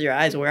close your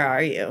eyes, where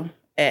are you?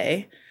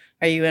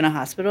 Are you in a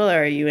hospital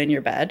or are you in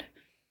your bed?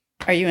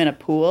 Are you in a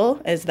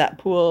pool? Is that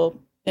pool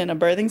in a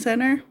birthing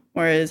center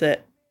or is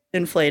it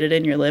inflated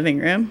in your living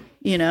room,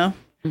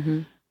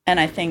 And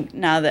I think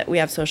now that we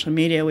have social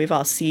media, we've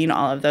all seen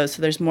all of those.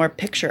 So there's more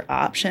picture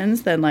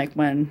options than like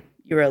when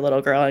you were a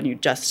little girl and you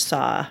just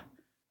saw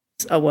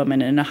a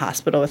woman in a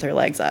hospital with her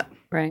legs up.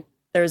 Right.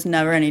 There was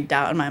never any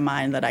doubt in my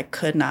mind that I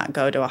could not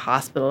go to a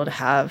hospital to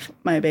have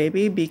my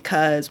baby,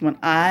 because when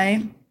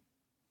I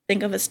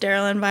think of a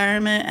sterile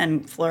environment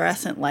and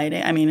fluorescent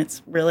lighting,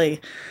 it's really,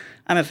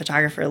 I'm a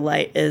photographer.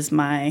 Light is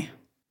my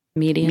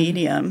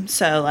medium.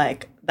 So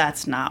like,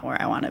 that's not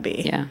where I want to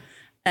be. Yeah.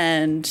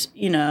 And,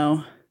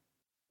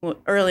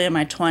 early in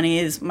my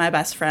 20s, my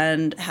best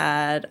friend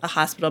had a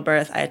hospital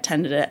birth. I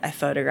attended it. I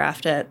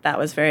photographed it. That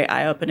was very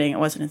eye-opening. It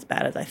wasn't as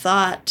bad as I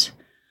thought.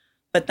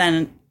 But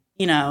then,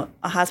 a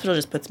hospital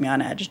just puts me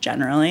on edge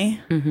generally,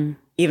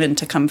 even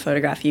to come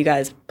photograph you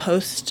guys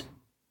post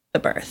the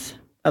birth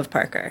of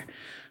Parker.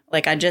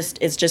 Like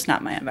it's just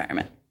not my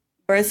environment.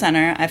 Birth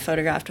center, I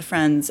photographed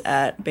friends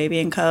at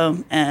Baby &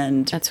 Co.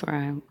 and that's where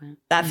I went.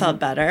 That felt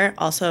better.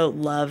 Also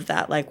love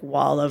that like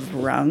wall of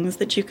rungs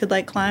that you could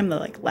like climb, the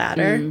like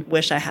ladder.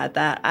 Wish I had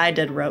that. I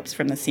did ropes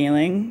from the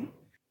ceiling.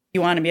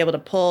 You want to be able to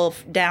pull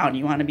down.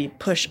 You want to be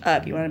push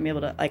up. You want to be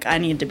able to I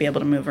need to be able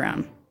to move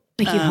around.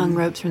 Like you hung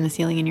ropes from the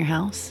ceiling in your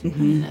house? I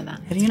didn't know that.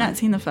 Have you not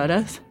seen the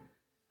photos?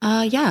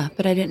 Yeah,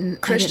 but I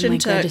didn't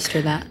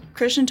register that.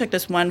 Christian took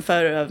this one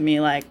photo of me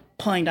like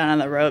pulling down on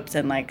the ropes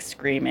and like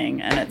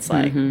screaming, and it's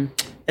like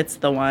it's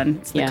the one.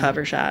 It's the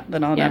cover shot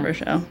that I'll never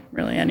show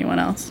really anyone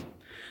else.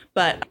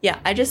 But yeah,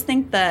 I just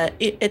think that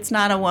it's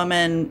not a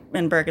woman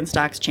in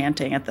Birkenstocks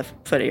chanting at the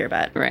foot of your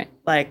bed. Right.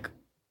 Like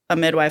a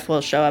midwife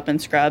will show up in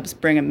scrubs,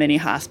 bring a mini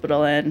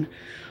hospital in.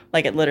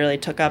 Like it literally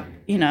took up,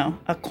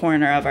 a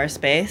corner of our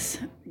space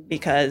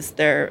because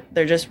they're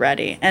just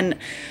ready. And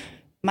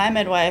my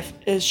midwife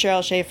is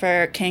Cheryl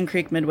Schaefer, Cane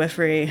Creek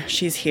Midwifery.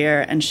 She's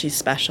here and she's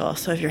special.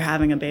 So if you're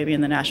having a baby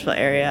in the Nashville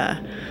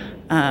area,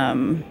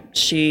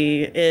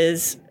 she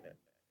is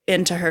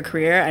into her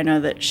career. I know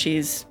that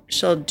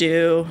she'll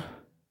do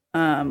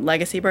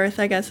legacy birth,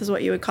 I guess is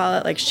what you would call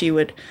it. Like she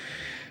would,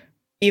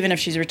 even if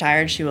she's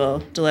retired, she will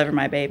deliver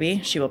my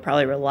baby. She will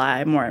probably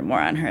rely more and more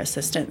on her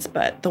assistants.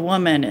 But the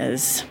woman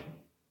is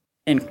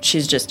and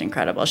she's just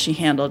incredible. She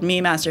handled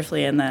me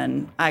masterfully, and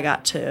then I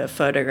got to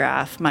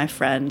photograph my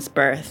friend's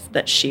birth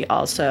that she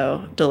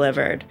also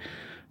delivered.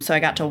 So I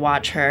got to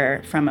watch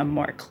her from a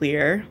more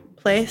clear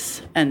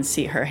place and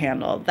see her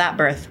handle that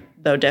birth,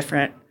 though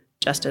different,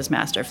 just as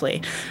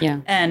masterfully.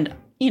 Yeah. And,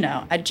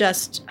 I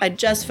just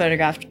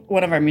photographed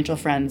one of our mutual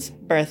friends'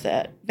 birth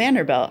at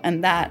Vanderbilt,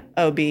 and that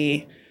OB,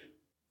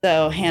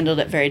 though handled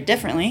it very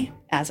differently,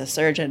 as a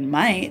surgeon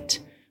might,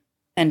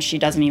 and she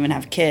doesn't even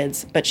have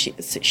kids, but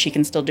she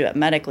can still do it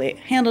medically,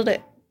 handled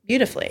it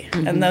beautifully.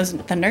 Mm-hmm. And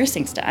the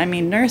nursing staff,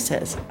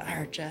 nurses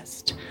are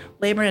just,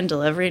 labor and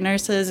delivery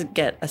nurses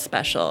get a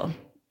special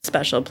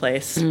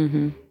place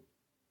in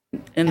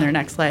their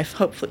next life.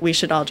 Hopefully we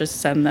should all just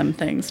send them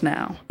things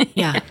now.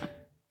 Yeah.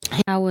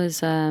 How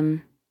was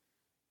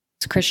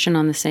Christian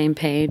on the same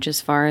page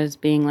as far as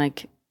being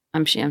like,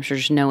 I'm sure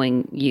just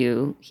knowing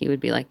you, he would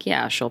be like,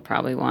 yeah, she'll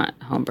probably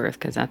want home birth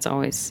because that's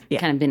always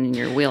kind of been in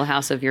your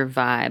wheelhouse of your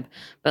vibe.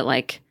 But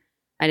like,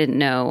 I didn't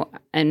know,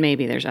 and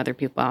maybe there's other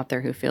people out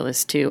there who feel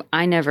this too.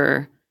 I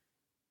never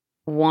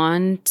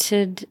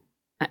wanted,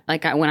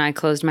 when I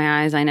closed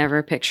my eyes, I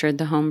never pictured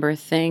the home birth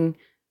thing.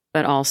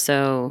 But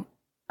also,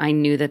 I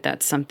knew that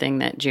that's something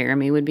that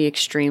Jeremy would be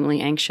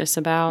extremely anxious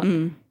about.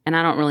 And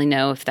I don't really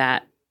know if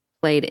that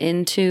played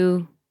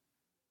into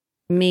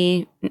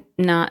me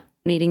not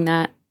needing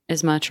that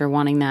as much or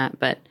wanting that,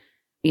 but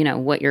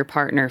what your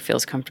partner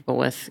feels comfortable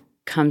with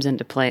comes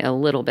into play a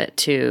little bit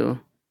too.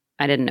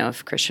 I didn't know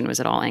if Christian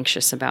was at all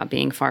anxious about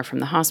being far from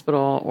the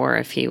hospital or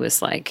if he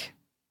was like,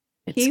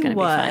 it's going to be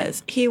fine.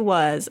 He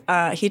was.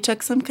 He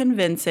took some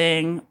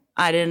convincing.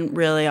 I didn't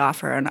really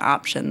offer an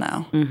option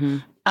though.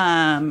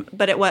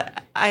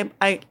 But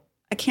I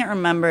can't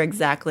remember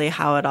exactly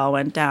how it all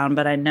went down,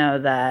 but I know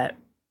that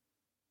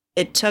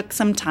it took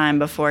some time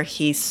before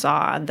he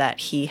saw that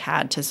he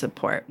had to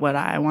support what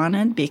I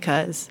wanted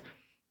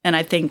and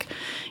I think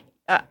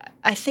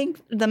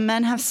the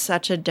men have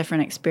such a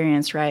different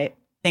experience, right?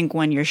 I think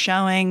when you're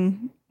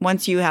showing,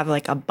 once you have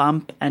like a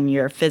bump and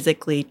you're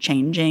physically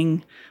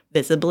changing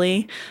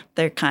visibly,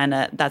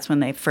 that's when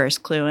they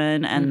first clue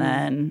in. And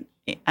then,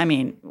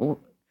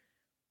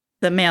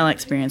 the male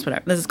experience,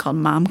 whatever, this is called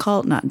mom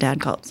cult, not dad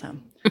cult. So,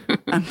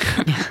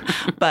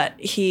 but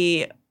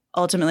he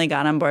ultimately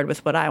got on board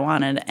with what I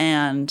wanted.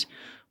 And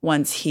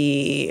once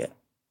he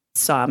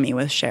saw me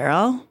with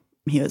Cheryl,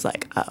 he was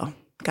like, oh,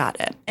 got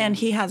it. And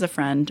he has a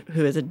friend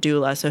who is a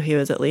doula, so he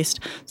was at least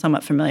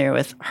somewhat familiar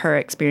with her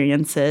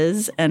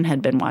experiences and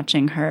had been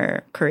watching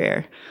her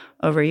career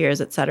over years,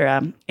 et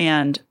cetera.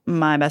 And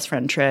my best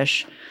friend,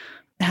 Trish,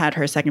 had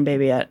her second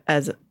baby at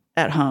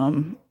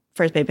home,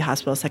 first baby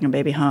hospital, second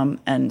baby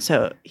home. And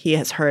so he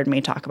has heard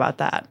me talk about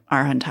that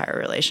our entire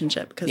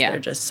relationship because they're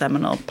just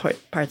seminal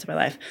parts of my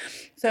life.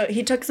 So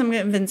he took some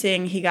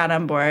convincing, he got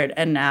on board,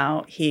 and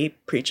now he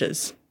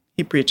preaches.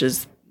 He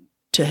preaches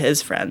to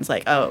his friends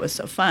like, oh, it was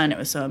so fun, it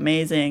was so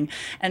amazing.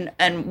 And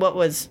what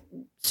was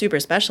super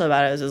special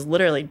about it was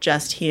literally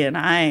just he and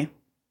I,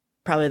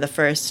 probably the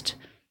first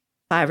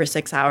 5 or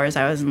 6 hours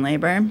I was in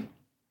labor.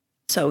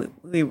 So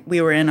we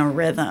were in a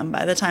rhythm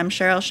by the time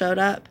Cheryl showed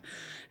up.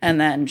 And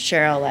then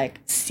Cheryl,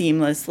 like,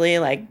 seamlessly,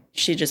 like,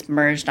 she just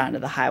merged onto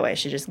the highway.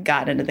 She just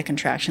got into the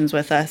contractions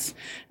with us.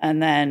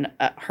 And then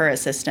her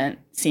assistant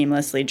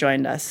seamlessly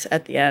joined us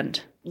at the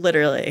end.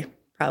 Literally,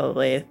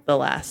 probably the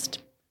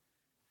last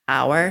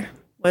hour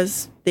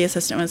the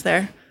assistant was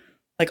there.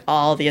 Like,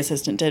 all the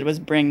assistant did was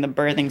bring the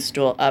birthing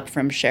stool up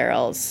from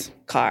Cheryl's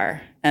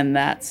car. And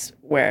that's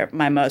where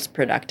my most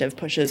productive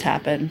pushes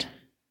happened.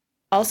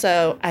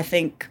 Also, I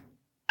think,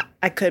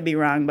 I could be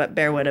wrong, but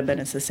Bear would have been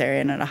a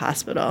cesarean at a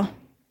hospital.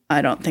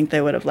 I don't think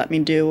they would have let me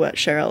do what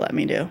Cheryl let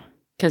me do.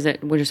 Because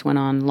it just went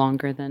on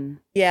longer than...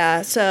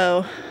 Yeah,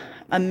 so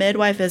a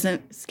midwife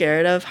isn't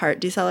scared of heart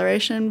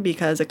deceleration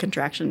because a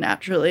contraction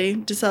naturally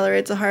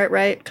decelerates a heart,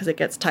 right? Because it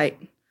gets tight.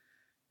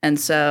 And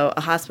so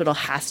a hospital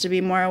has to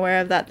be more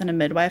aware of that than a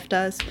midwife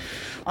does.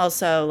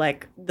 Also,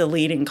 like, the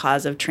leading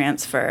cause of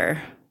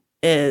transfer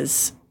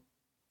is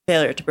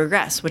failure to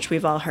progress, which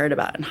we've all heard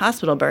about in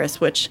hospital births,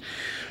 which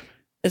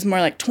is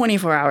more like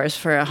 24 hours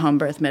for a home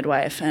birth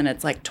midwife, and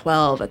it's like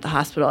 12 at the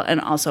hospital,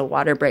 and also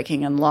water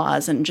breaking and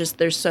laws, and just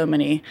there's so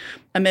many.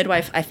 A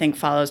midwife, I think,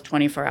 follows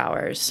 24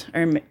 hours.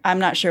 Or I'm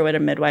not sure what a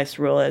midwife's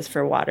rule is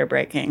for water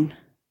breaking,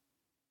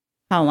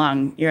 how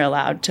long you're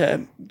allowed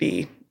to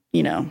be,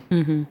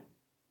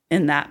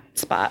 in that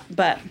spot.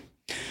 But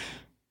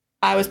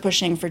I was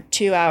pushing for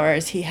 2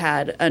 hours. He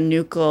had a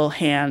nuchal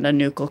hand, a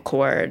nuchal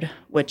cord,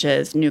 which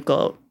is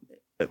nuchal.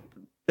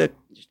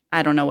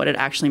 I don't know what it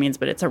actually means,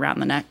 but it's around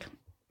the neck.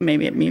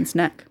 Maybe it means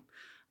neck.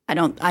 I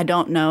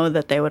don't know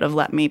that they would have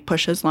let me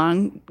push as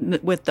long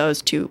with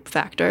those two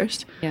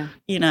factors. Yeah.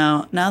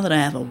 Now that I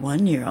have a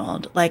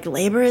 1-year-old, like,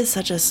 labor is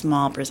such a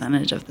small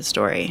percentage of the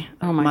story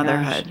of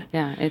motherhood. Gosh.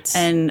 Yeah, it's...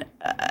 And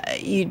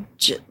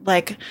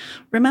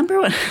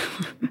remember when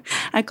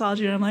I called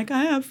you and I'm like,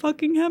 I have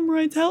fucking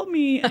hemorrhoids, help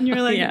me. And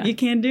you're like, You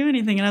can't do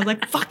anything. And I was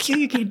like, fuck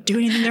you can't do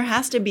anything. There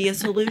has to be a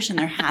solution.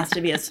 There has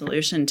to be a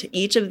solution to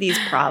each of these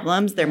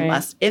problems. There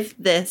must, if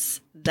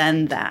this,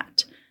 then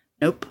that.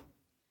 Nope.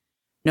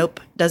 Nope,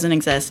 doesn't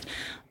exist.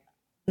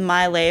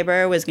 My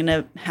labor was going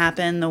to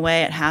happen the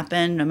way it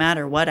happened, no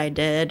matter what I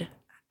did.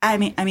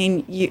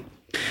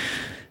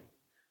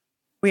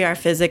 We are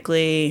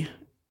physically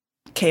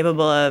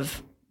capable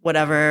of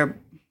whatever.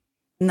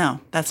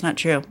 No, that's not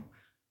true.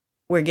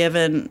 We're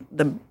given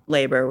the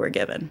labor we're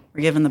given.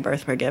 We're given the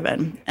birth we're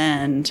given.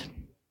 And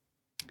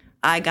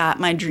I got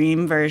my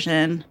dream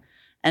version,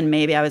 and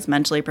maybe I was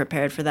mentally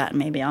prepared for that, and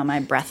maybe all my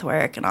breath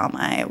work and all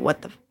my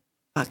what the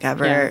fuck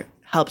ever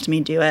helped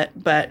me do it.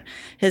 But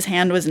his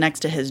hand was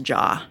next to his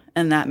jaw,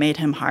 and that made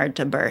him hard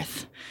to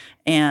birth.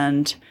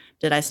 And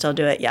did I still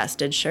do it? Yes.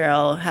 Did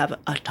Cheryl have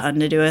a ton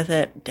to do with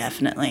it?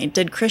 Definitely.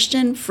 Did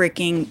Christian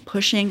freaking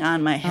pushing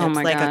on my hips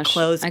a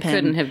clothespin? I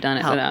couldn't have done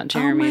it without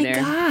Jeremy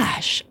there.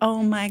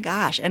 Oh my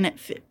gosh. And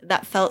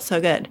that felt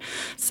so good.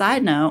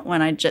 Side note,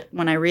 when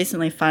I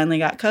recently finally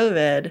got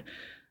COVID,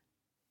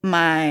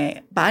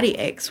 my body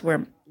aches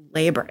were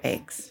labor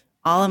aches.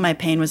 All of my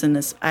pain was in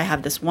this. I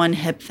have this one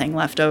hip thing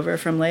left over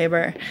from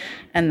labor,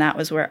 and that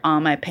was where all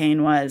my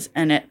pain was.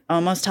 And it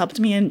almost helped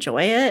me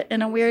enjoy it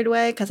in a weird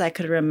way because I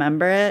could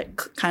remember it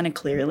kind of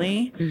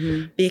clearly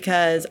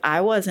because I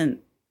was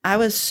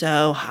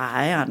so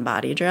high on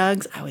body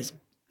drugs. I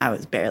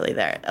was barely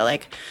there.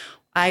 Like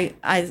I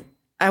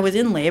was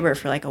in labor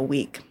for like a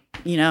week.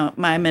 You know,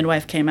 my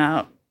midwife came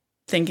out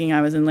thinking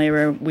I was in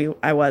labor.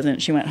 I wasn't.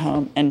 She went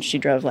home and she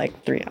drove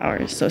like 3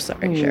 hours. So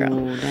sorry,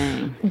 Cheryl.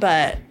 Dang.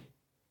 But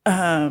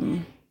blah,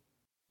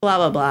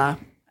 blah, blah.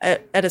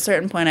 At a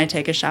certain point, I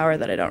take a shower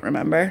that I don't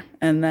remember,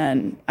 and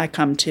then I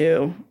come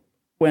to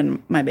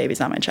when my baby's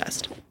on my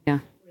chest. Yeah.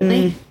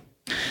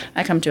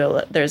 I come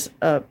to there's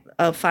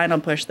a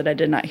final push that I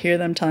did not hear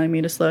them telling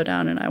me to slow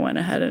down, and I went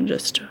ahead and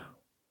just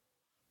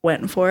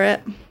went for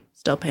it.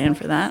 Still paying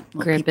for that.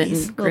 Grip it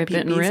and rip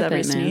it,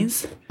 man.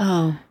 Sneeze.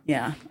 Oh.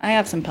 Yeah. I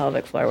have some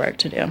pelvic floor work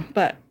to do,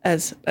 but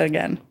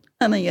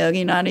I'm a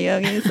yogi, not a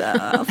yogi, so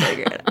I'll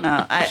figure it out.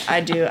 No,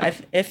 I do.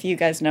 If you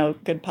guys know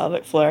good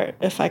pelvic floor,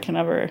 if I can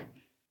ever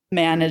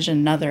manage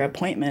another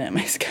appointment in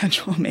my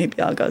schedule, maybe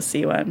I'll go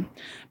see one.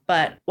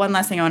 But one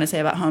last thing I want to say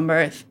about home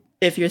birth,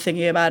 if you're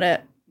thinking about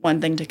it, one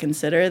thing to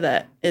consider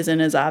that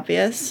isn't as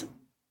obvious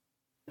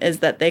is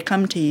that they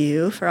come to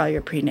you for all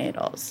your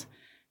prenatals.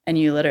 And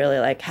you literally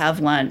like have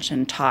lunch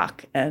and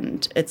talk,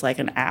 and it's like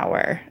an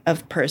hour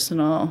of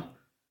personal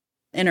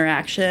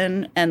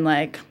interaction and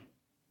like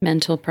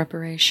mental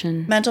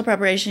preparation.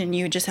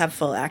 You just have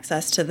full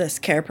access to this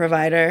care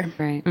provider.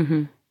 Right.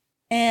 Mm-hmm.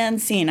 And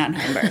seen on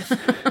home birth.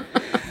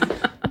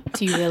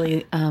 Do you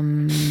really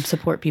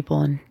support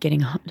people in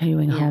doing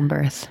home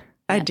birth?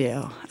 I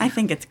do. I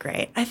think it's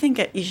great. I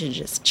think you should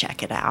just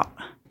check it out.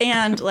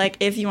 And like,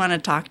 if you want to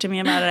talk to me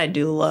about it, I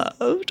do love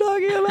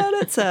talking about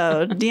it.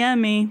 So DM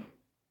me.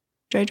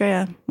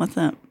 Drea, what's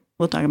up?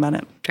 We'll talk about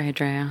it.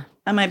 Drea.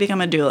 I might become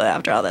a doula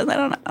after all this. I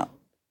don't know.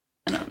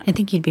 I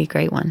think you'd be a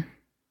great one.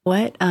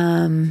 What,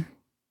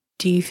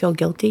 do you feel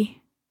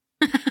guilty?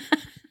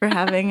 For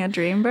having a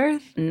dream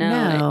birth?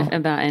 No.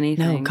 About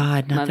anything. No,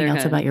 God, nothing Motherhood.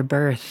 else about your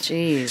birth.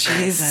 Jeez.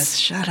 Jesus,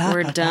 shut up.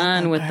 We're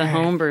done with the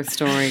home birth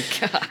story.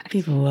 God.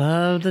 People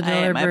love to know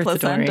their birth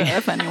placenta, story.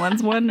 if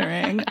anyone's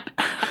wondering.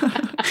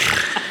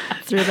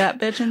 Threw that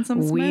bitch in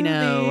some smoothies. We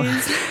know.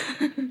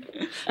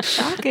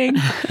 Shocking.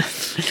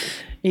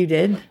 You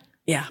did?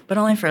 Yeah, but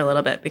only for a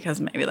little bit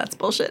because maybe that's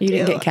bullshit You too.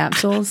 didn't get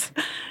capsules?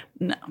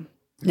 No,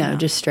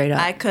 just straight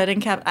up. I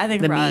couldn't I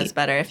think raw is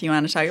better if you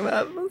want to talk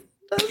about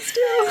those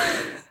two.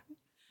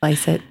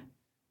 Slice it.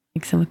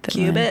 Mix them with the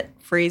Cube it,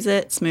 freeze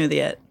it,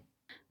 smoothie it.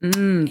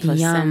 Placenta.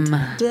 Yum.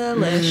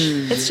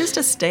 Delish. It's just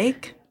a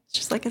steak. It's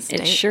just like a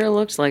steak. It sure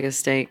looks like a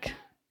steak.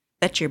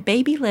 That your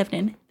baby lived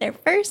in their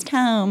first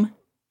home.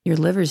 Your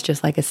liver's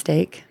just like a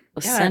steak.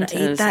 God,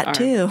 I eat that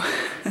too.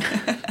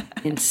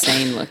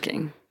 Insane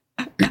looking.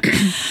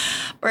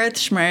 Birth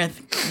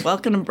schmirth.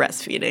 Welcome to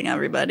breastfeeding,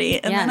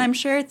 everybody. And then I'm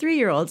sure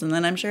 3-year-olds, and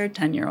then I'm sure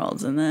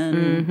 10-year-olds, and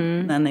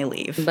then they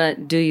leave.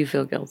 But do you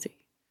feel guilty?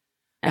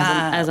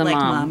 As a like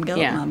mom. Mom guilt?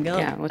 Yeah. Mom guilt?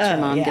 Yeah. What's your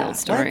mom guilt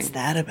story? What's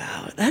that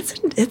about?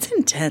 It's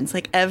intense.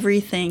 Like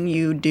everything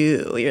you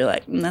do, you're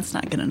like, that's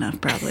not good enough,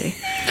 probably.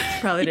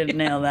 Probably didn't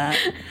nail that.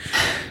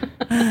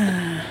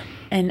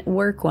 And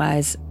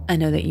work-wise, I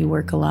know that you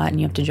work a lot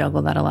and you have to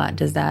juggle that a lot.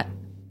 Does that,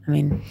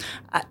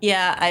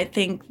 I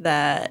think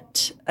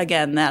that,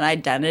 again, that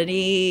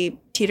identity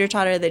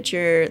teeter-totter that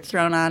you're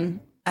thrown on,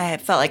 I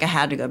felt like I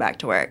had to go back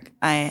to work.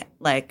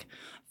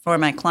 For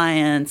my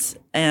clients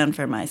and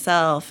for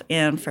myself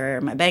and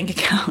for my bank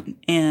account.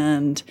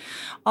 And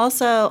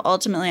also,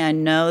 ultimately, I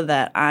know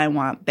that I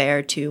want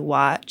Bear to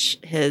watch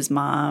his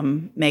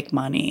mom make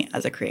money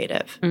as a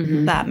creative.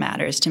 Mm-hmm. That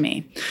matters to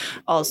me.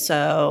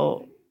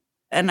 Also,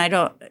 and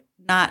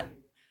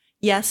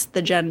yes,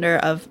 the gender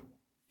of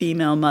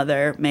female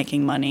mother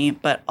making money,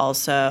 but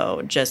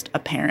also just a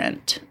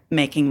parent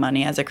making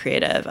money as a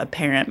creative, a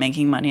parent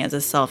making money as a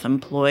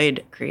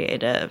self-employed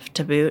creative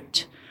to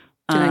boot.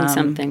 Doing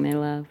something they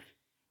love.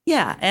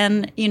 Yeah.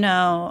 And,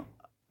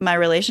 my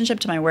relationship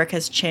to my work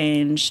has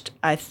changed.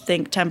 I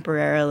think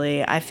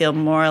temporarily I feel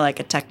more like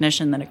a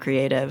technician than a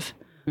creative.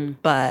 Mm.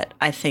 But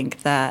I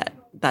think that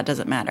that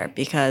doesn't matter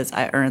because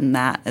I earned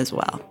that as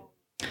well.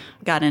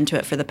 Got into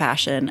it for the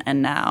passion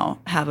and now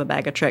have a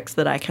bag of tricks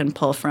that I can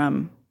pull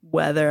from,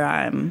 whether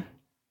I'm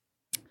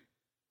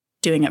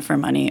doing it for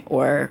money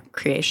or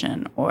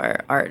creation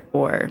or art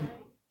or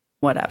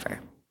whatever.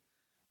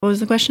 What was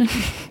the question?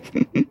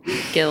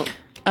 Guilt.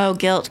 Oh,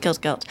 guilt.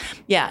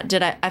 Yeah.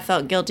 I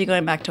felt guilty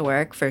going back to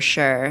work for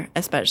sure.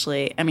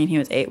 Especially, I mean, he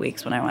was 8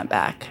 weeks when I went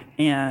back.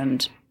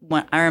 And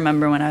I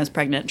remember when I was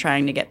pregnant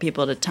trying to get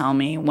people to tell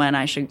me when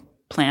I should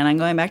plan on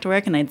going back to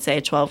work, and they'd say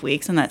 12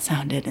 weeks, and that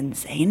sounded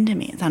insane to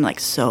me. It sounded like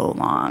so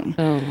long.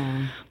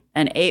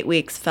 And 8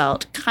 weeks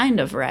felt kind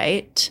of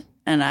right.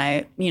 And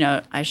I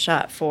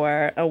shot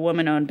for a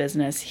woman-owned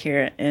business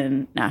here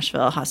in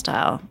Nashville,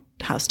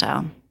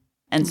 Houstyle.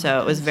 And so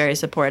it was very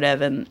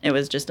supportive, and it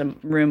was just a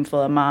room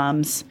full of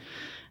moms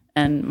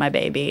and my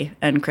baby.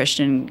 And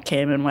Christian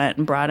came and went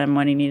and brought him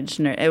when he needed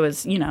to nurse. It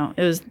was,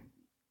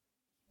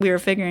 we were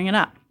figuring it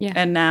out. Yeah.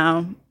 And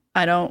now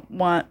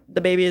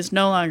the baby is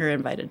no longer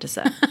invited to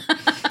set.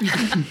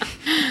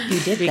 You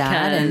did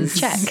that and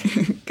check.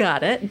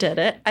 Got it, did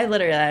it. I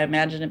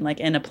imagined him like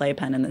in a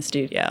playpen in the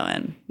studio,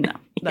 and no,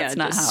 that's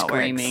not how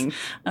screaming. It works.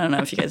 I don't know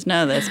if you guys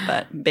know this,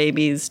 but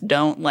babies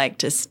don't like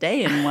to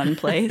stay in one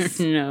place.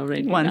 No,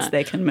 they do once not.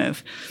 They can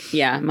move.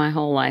 Yeah, my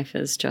whole life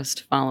is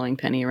just following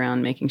Penny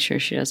around, making sure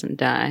she doesn't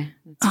die.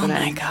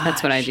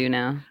 That's what I do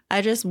now.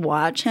 I just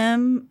watch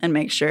him and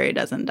make sure he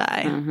doesn't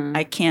die. Mm-hmm.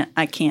 I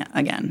can't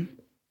again.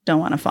 Don't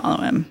want to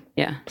follow him.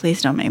 Yeah.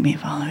 Please don't make me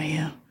follow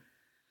you.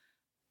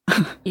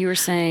 You were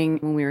saying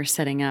when we were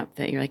setting up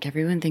that you're like,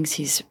 everyone thinks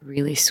he's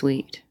really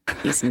sweet.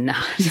 He's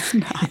not. He's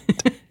not.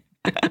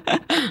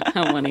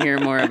 I want to hear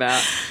more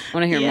about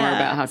more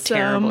about how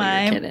terrible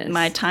your kid is.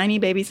 My tiny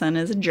baby son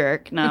is a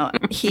jerk. No,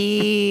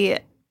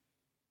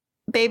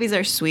 babies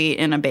are sweet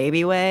in a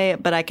baby way,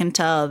 but I can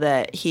tell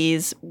that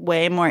he's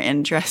way more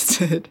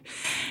interested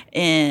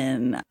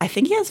in, I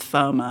think he has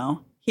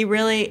FOMO. He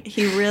really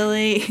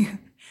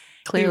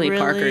Clearly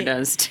Parker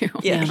does too.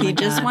 Yeah, he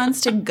just wants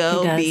to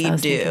go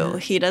do.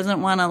 He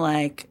doesn't want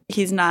to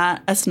he's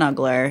not a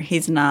snuggler.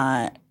 He's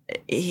not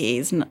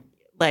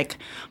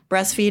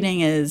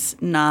breastfeeding is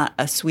not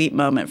a sweet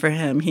moment for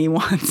him. He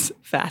wants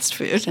fast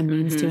food.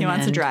 He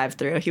wants a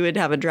drive-through. He would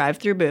have a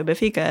drive-through boob if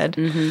he could.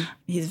 Mm-hmm.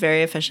 He's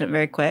very efficient,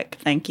 very quick.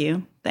 Thank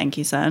you,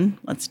 son.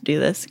 Let's do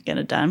this. Get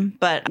it done.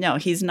 But no,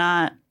 he's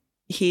not.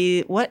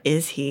 What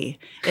is he?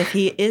 If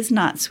he is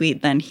not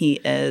sweet, then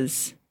he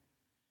is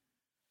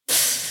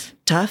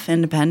tough,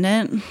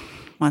 independent,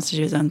 wants to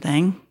do his own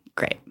thing.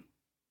 Great.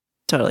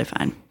 Totally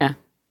fine.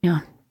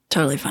 Yeah.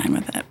 Totally fine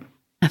with it.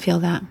 I feel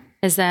that.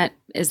 Is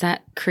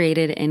that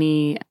created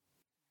any,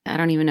 I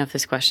don't even know if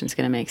this question's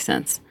going to make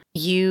sense.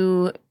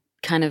 You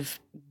kind of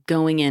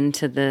going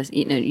into this,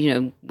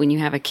 when you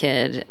have a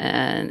kid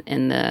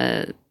and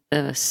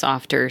the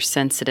softer,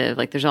 sensitive,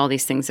 there's all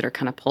these things that are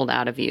kind of pulled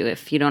out of you.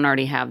 If you don't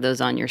already have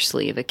those on your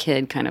sleeve, a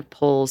kid kind of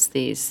pulls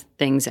these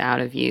things out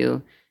of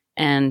you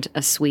and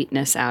a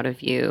sweetness out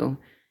of you.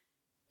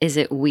 Is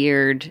it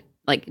weird?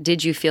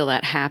 Did you feel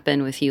that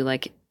happen with you,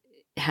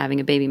 having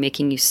a baby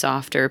making you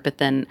softer, but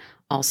then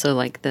also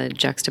the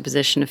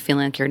juxtaposition of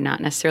feeling like you're not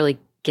necessarily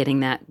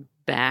getting that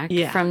back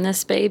from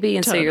this baby?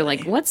 And totally. So you're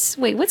like,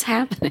 what's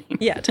happening?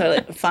 Yeah,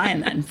 totally. Fine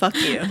then. Fuck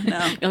you.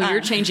 No. Oh,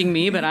 you're changing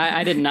me, but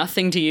I did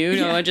nothing to you.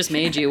 No, I just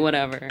made you,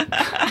 whatever.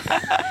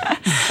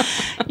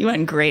 You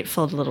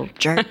ungrateful little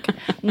jerk.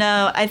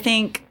 No, I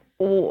think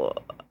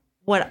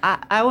what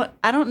I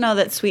don't know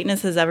that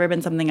sweetness has ever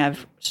been something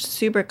I've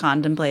super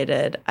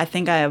contemplated. I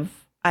think I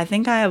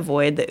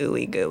avoid the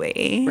ooey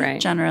gooey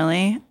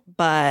generally,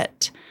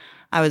 but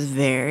I was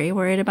very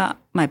worried about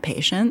my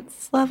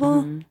patience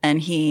level. Mm-hmm. And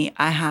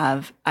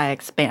I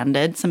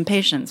expanded some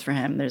patience for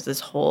him. There's this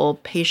whole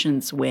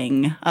patience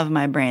wing of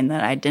my brain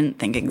that I didn't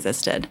think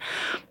existed.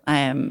 I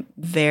am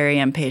very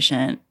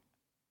impatient,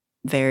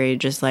 very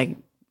just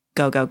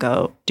go, go,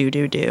 go,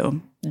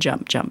 do,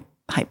 jump,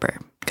 hyper,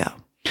 go.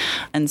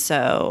 And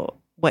so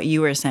what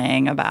you were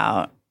saying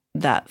about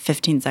that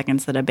 15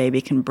 seconds that a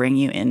baby can bring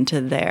you into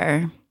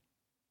their,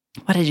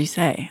 what did you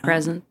say?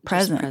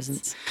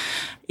 Presence.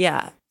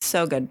 Yeah.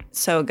 So good.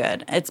 So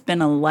good. It's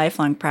been a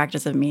lifelong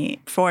practice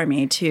for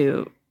me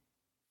to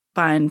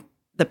find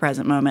the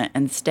present moment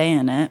and stay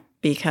in it,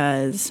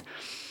 because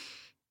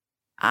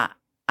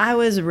I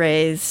was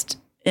raised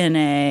in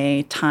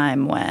a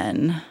time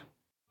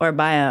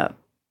by a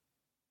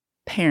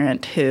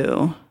parent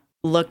who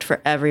looked for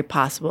every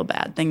possible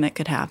bad thing that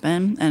could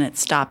happen, and it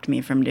stopped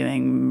me from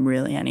doing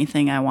really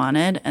anything I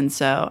wanted. And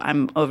so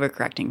I'm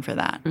overcorrecting for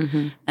that.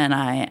 Mm-hmm. And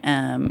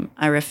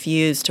I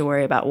refuse to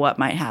worry about what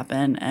might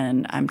happen,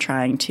 and I'm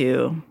trying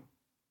to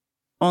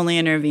only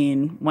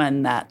intervene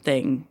when that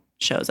thing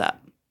shows up.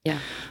 Yeah.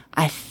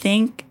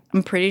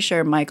 I'm pretty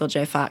sure Michael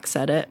J. Fox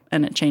said it,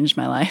 and it changed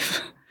my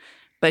life.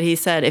 But he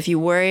said, if you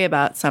worry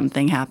about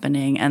something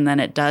happening and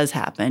then it does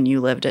happen, you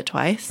lived it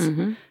twice.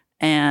 Mm-hmm.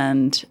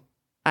 And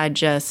it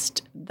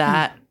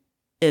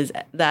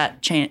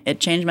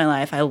changed my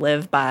life. I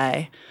live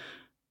by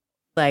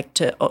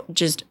to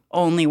just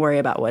only worry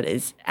about what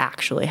is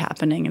actually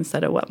happening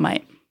instead of what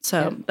might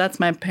So that's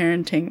my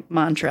parenting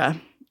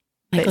mantra.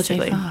 Michael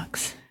basically. J.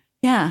 Fox.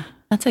 Yeah.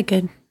 That's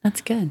good.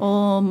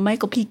 Oh,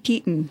 Michael P.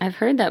 Keaton. I've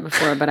heard that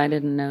before, but I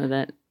didn't know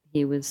that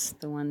he was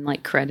the one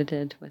like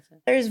credited with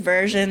it. There's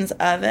versions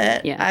of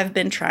it. Yeah. I've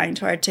been trying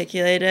to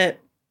articulate it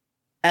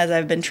as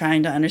I've been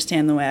trying to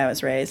understand the way I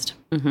was raised.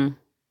 Mm-hmm.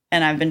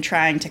 And I've been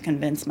trying to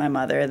convince my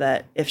mother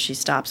that if she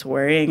stops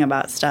worrying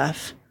about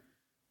stuff,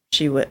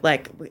 she would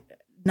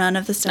none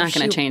of the stuff. Not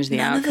going to change the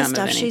none outcome of the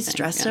stuff anything, she's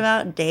stressed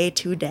about day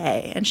to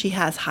day, and she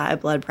has high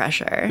blood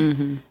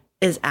pressure,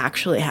 is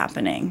actually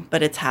happening,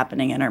 but it's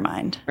happening in her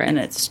mind, Right. and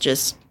it's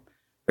just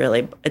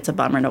really it's a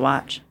bummer to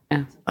watch.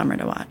 Yeah. It's a bummer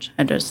to watch.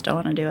 I just don't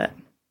want to do it.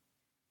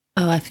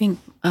 Oh, I think,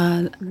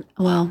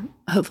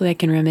 hopefully I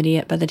can remedy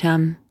it by the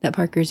time that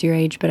Parker's your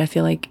age. But I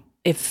feel like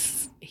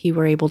if he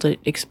were able to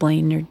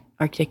explain or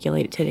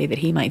articulate it today, that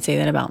he might say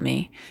that about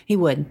me. He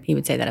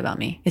would say that about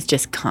me. It's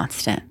just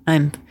constant.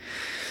 I'm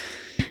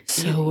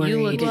so worried.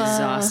 You look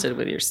exhausted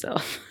with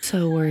yourself.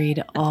 So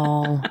worried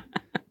all.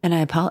 And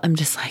I'm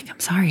just like, I'm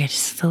sorry. I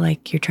just feel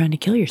like you're trying to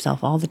kill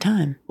yourself all the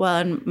time. Well,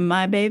 and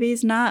my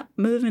baby's not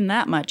moving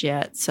that much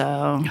yet,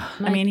 so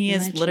I mean, he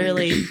is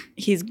literally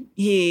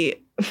he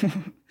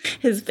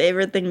his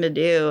favorite thing to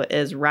do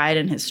is ride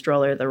in his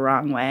stroller the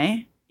wrong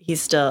way. He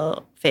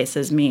still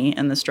faces me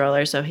in the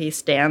stroller, so he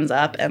stands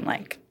up and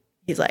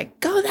he's like,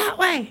 go that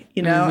way,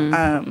 you know?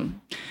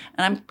 And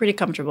I'm pretty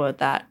comfortable with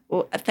that.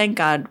 Well, thank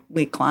God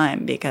we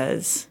climb,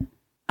 because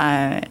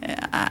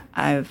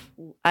I've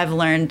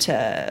learned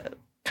to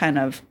kind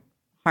of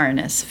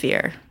harness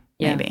fear,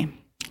 Yeah. maybe.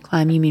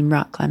 Climb, you mean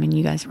rock climbing?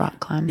 You guys rock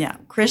climb. Yeah,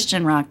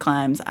 Christian rock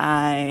climbs.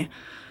 I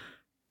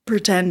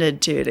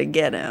pretended to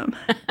get him.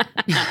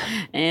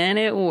 And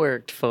it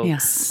worked,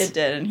 folks. It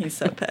did, and he's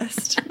so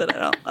pissed that I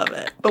don't love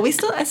it. But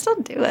I still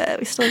do it.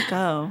 We still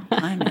go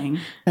climbing.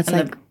 That's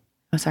And like,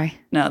 oh, sorry.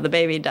 No, the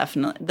baby's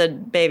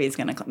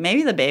going to,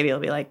 maybe the baby will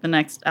be like the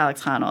next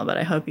Alex Honnold, but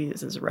I hope he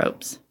uses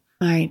ropes.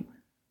 All right.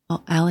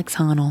 Well, Alex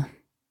Honnold.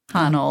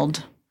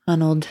 Honnold.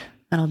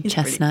 He's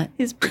Chestnut.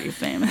 He's pretty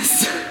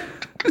famous.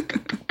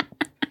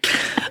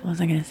 What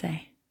was I going to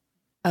say?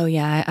 Oh,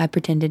 yeah. I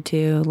pretended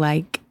to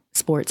like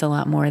sports a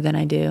lot more than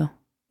I do.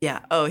 Yeah.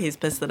 Oh, he's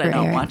pissed that I For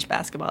don't Eric. watch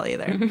basketball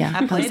either. Yeah.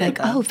 I played was like,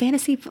 it, though. oh,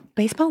 fantasy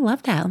baseball.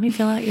 Love that. Let me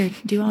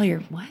do all your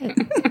what?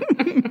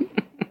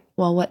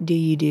 Well, what do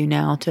you do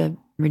now to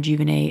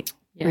rejuvenate,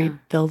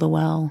 refill the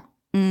well?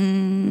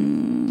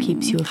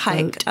 Keeps you afloat?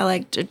 Hike. I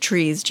like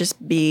trees.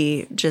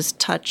 Just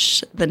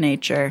touch the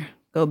nature.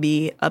 Go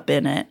be up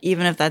in it.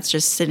 Even if that's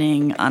just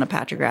sitting on a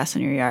patch of grass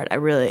in your yard.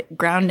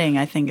 Grounding,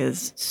 I think,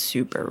 is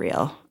super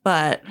real.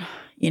 But,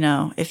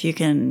 if you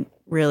can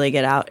really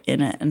get out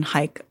in it and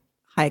hike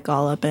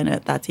all up in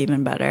it, that's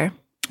even better.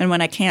 And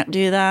when I can't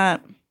do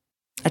that,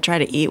 I try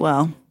to eat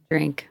well.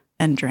 Drink.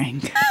 I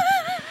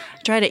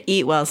try to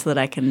eat well so that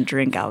I can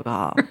drink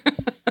alcohol.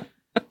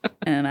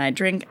 And I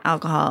drink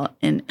alcohol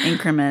in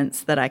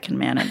increments that I can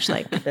manage,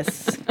 like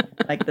this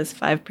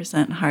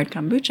 5% hard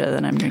kombucha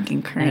that I'm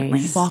drinking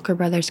currently. Nice. Walker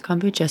Brothers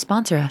Kombucha.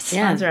 Sponsor us.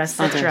 Yeah.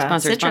 Sponsor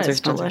us. Citra is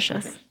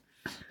delicious.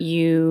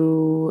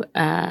 You,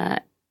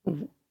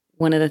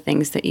 one of the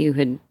things that you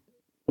had,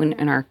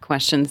 in our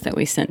questions that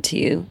we sent to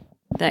you,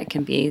 that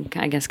can be,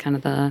 I guess, kind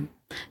of the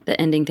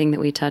ending thing that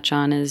we touch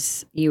on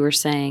is you were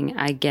saying,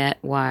 I get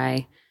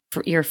why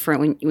for your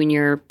friend, when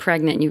you're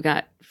pregnant, you've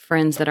got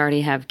friends that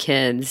already have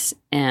kids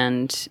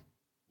and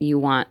you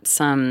want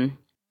some,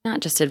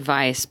 not just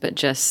advice, but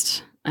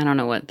just, I don't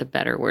know what the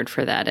better word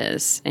for that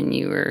is. And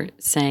you were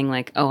saying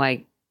like, oh,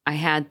 I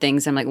had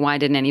things. I'm like, why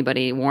didn't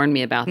anybody warn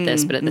me about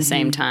this? But at the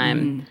same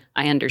time,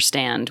 I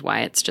understand why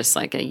it's just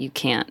like you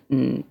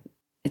can't,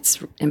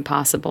 it's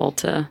impossible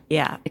to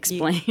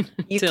explain.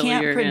 You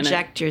can't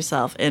project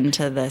yourself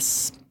into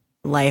this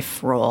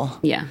life role.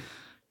 Yeah.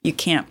 You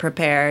can't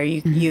prepare.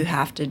 You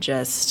have to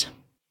just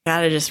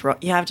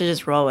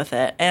roll with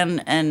it.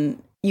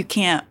 And you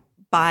can't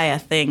buy a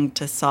thing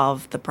to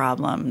solve the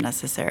problem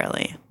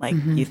necessarily. Like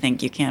you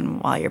think you can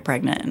while you're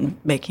pregnant and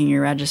making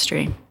your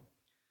registry.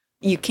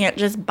 You can't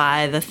just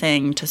buy the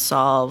thing to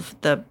solve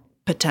the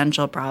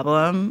potential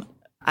problem.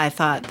 I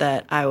thought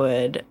that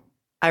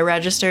I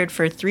registered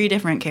for 3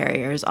 different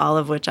carriers, all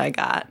of which I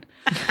got.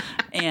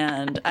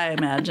 And I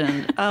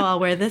imagined, I'll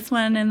wear this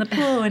one in the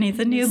pool when he's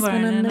a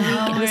newborn. And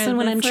I'll wear this one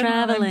when I'm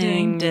traveling.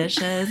 doing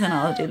dishes. And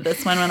I'll do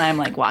this one when I'm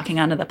like walking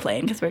onto the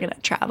plane because we're going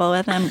to travel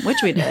with him,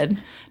 which we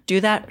did. Do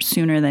that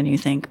sooner than you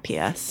think,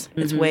 P.S.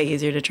 It's way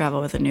easier to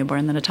travel with a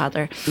newborn than a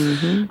toddler,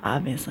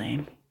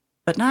 obviously.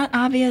 But not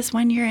obvious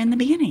when you're in the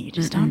beginning. You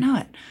just don't know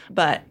it.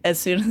 But as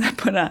soon as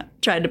I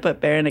tried to put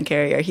Bear in a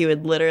carrier, he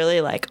would literally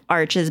like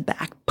arch his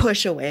back,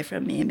 push away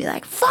from me and be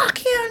like,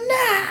 fuck you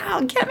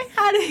now, get me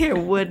out of here.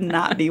 Would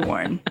not be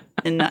worn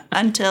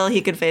until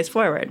he could face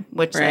forward,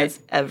 which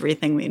says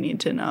everything we need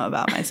to know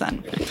about my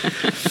son.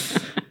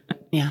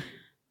 Yeah.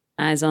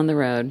 Eyes on the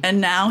road. And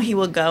now he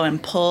will go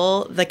and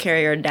pull the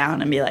carrier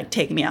down and be like,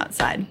 take me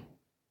outside.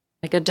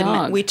 Like a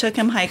dog. We took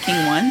him hiking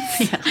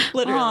once.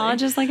 Literally. Aw,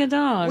 just like a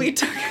dog.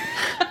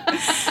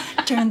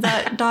 Turns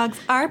out dogs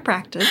are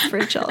practiced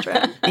for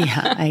children.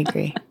 Yeah, I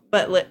agree.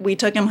 But we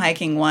took him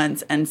hiking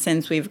once, and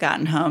since we've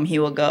gotten home, he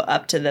will go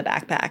up to the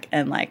backpack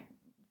and like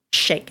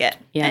shake it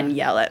and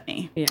yell at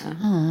me. Yeah.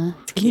 Aw.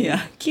 It's cute.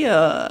 Cute.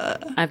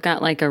 I've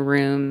got like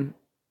one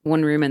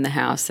room in the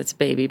house that's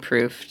baby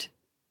proofed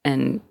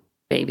and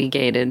baby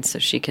gated, so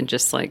she can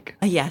just like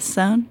A yes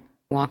zone.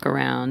 walk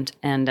around.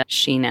 And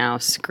she now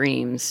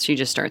screams. She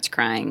just starts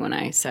crying when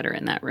I set her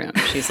in that room.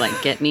 She's like,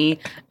 "Get me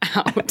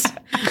out!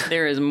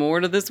 There is more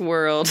to this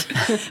world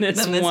than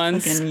this one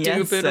fucking yes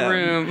stupid zone."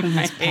 room.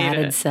 I hate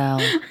Padded it." cell.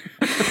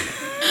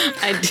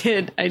 I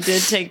did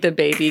take the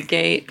baby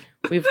gate.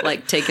 We've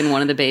like taken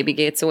one of the baby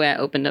gates away. I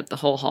opened up the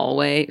whole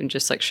hallway and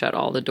just like shut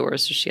all the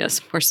doors so she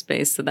has more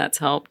space. So that's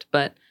helped.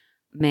 But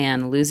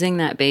man, losing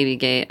that baby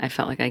gate, I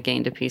felt like I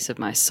gained a piece of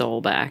my soul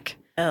back.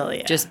 Hell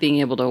yeah. Just being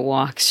able to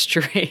walk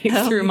straight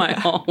through my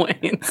hallway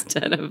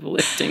instead of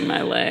lifting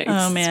my legs.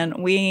 Oh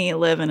man, we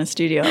live in a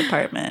studio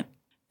apartment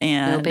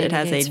and baby it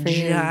has a gates for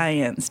you.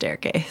 giant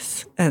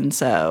staircase. And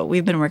so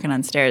we've been working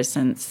on stairs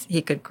since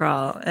he could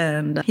crawl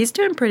and he's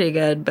doing pretty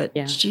good, but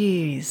Yeah.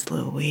 geez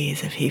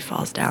Louise, if he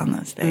falls down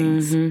those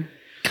things. Mhm.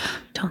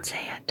 Don't say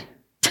it.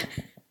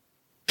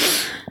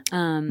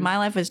 My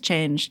life was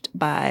changed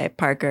by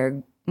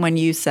Parker when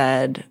you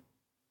said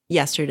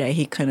yesterday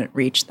he couldn't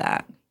reach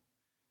that.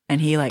 And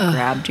he like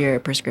grabbed your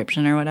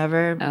prescription or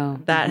whatever. Oh,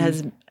 That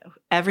has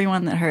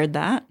everyone that heard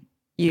that,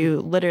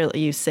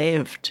 you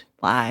saved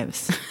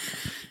lives.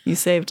 You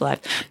saved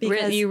lives.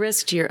 Because you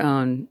risked your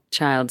own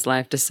child's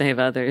life to save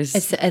others. I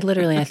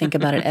think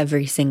about it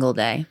every single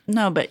day.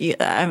 no, but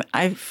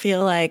I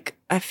feel like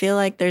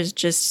there's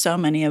just so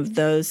many of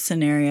those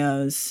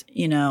scenarios,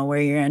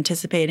 where you're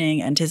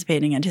anticipating,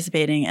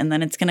 and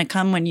then it's going to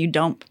come when you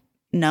don't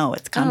know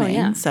it's coming.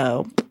 yeah.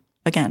 So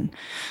again,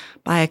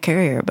 buy a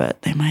carrier,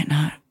 but they might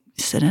not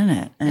sit in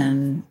it,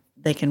 and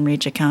they can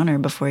reach a counter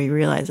before you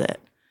realize it.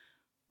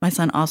 My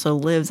son also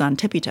lives on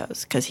tippy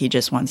toes because he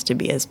just wants to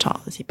be as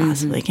tall as he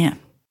possibly can.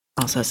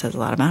 Also says a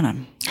lot about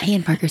him. He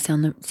and Parker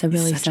sound so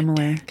really such a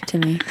similar to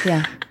me.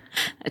 Yeah.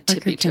 a Parker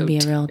tippy can be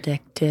a real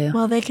dick too.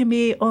 Well, they can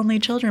be only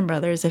children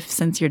brothers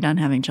since you're done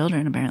having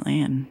children,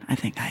 apparently, and I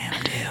think I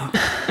am too.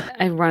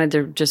 I wanted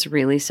to just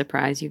really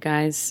surprise you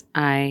guys.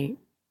 I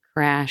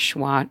crash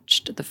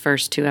watched the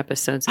first 2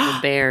 episodes of The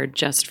Bear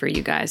just for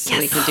you guys, so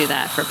we could do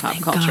that for Pop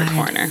Culture God.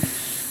 Corner.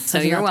 So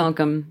was you're about to-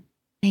 welcome.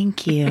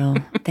 Thank you.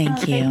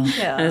 Thank you.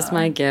 That's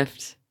my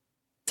gift.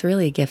 It's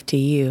really a gift to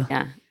you.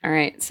 Yeah. All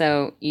right.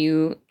 So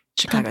you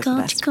Chicago's the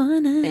best.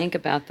 Corner. think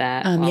about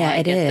that. while Yeah, I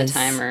it get is. the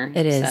timer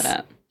It is. set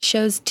up.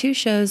 2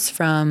 shows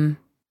from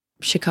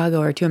Chicago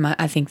are 2 of my,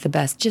 I think, the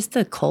best. Just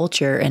the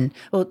culture. And,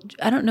 well,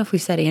 I don't know if we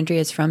said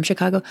Andrea's from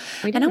Chicago.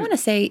 We And I didn't. want to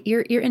say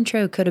your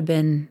intro could have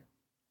been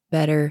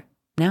better.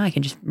 Now I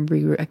can just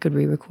I could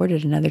re-record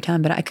it another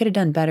time, but I could have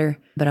done better.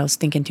 But I was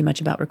thinking too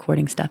much about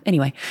recording stuff.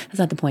 Anyway, that's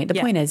not the point. The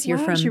point is you're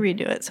Why from don't you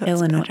redo it so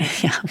Illinois.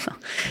 It's Yeah, well, better?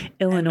 And mention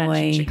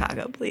Illinois.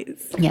 Chicago,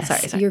 please.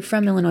 Yes, Sorry. you're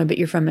from Illinois, but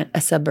you're from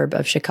a suburb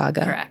of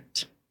Chicago.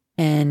 Correct.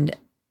 And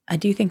I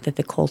do think that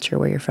the culture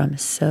where you're from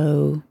is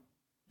so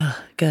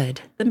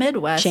good. The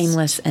Midwest.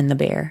 Shameless and The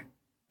Bear.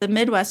 The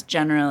Midwest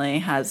generally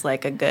has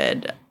like a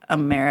good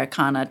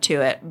Americana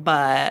to it,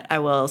 but I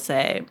will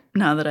say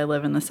now that I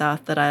live in the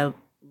South that I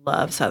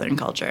love Southern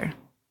culture.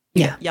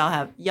 Yeah. Y'all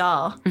have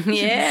Yeah.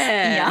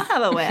 y'all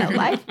have a way of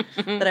life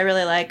that I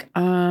really like.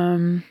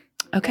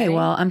 Okay, Ready?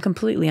 well, I'm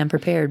completely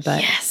unprepared,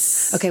 but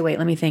Yes. okay, wait,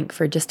 let me think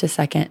for just a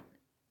second.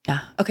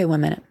 Yeah. Okay,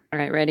 1 minute. All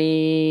right.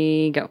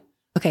 Ready? Go.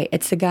 Okay,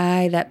 it's the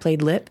guy that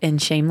played Lip in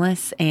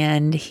Shameless,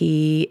 and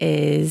he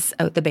is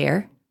The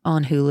Bear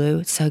on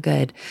Hulu. It's so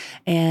good.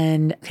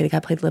 And okay, the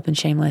guy played Lip in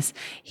Shameless.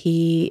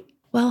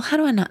 How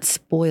do I not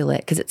spoil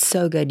it? Because it's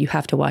so good, you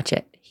have to watch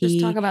it. Just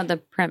talk about the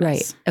premise.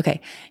 Right.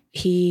 Okay.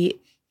 He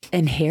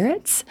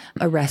inherits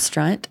a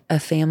restaurant, a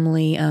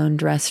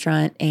family-owned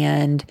restaurant,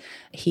 and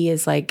he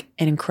is like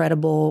an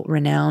incredible,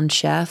 renowned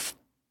chef.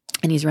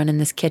 And he's running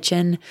this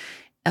kitchen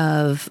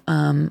of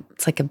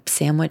it's like a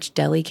sandwich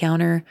deli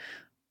counter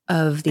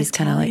of these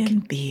kind of like. Italian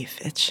beef.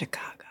 It's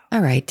Chicago.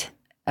 All right.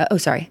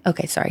 Sorry.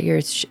 Okay, sorry.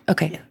 Yours.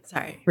 Okay. Yeah,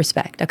 sorry.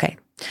 Respect. Okay.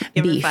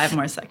 Give Beef. me 5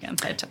 more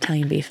seconds.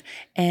 Italian beef.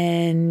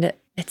 And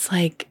it's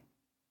like,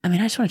 I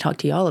just want to talk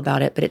to you all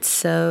about it, but it's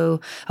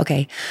so,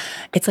 okay.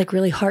 It's like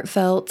really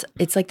heartfelt.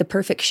 It's like the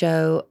perfect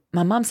show.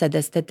 My mom said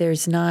this, that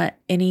there's not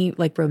any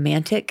like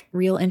romantic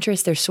real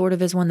interest. There sort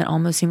of is one that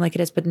almost seemed like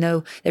it is, but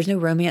no, there's no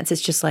romance.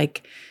 It's just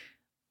like,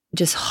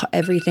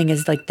 everything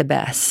is like the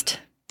best.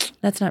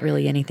 That's not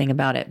really anything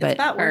about it, It's but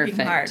about working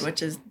Perfect. hard,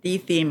 which is the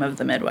theme of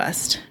the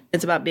Midwest.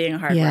 It's about being a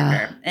hard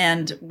worker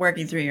and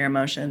working through your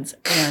emotions.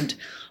 And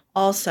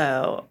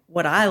also,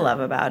 what I love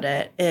about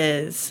it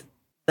is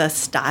the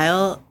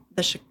style.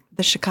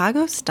 The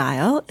Chicago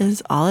style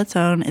is all its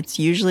own. It's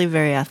usually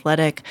very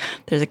athletic.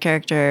 There's a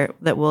character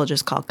that we'll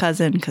just call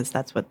Cousin because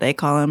that's what they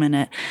call him in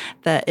it,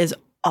 that is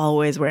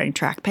always wearing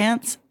track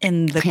pants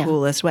in the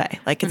coolest way.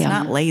 Like, it's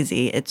not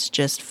lazy. It's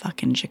just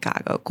fucking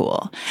Chicago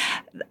cool.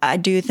 I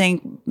do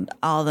think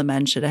all the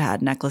men should have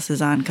had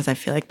necklaces on because I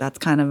feel like that's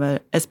kind of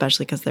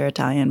especially because they're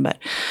Italian, but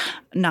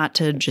not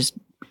to just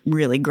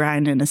really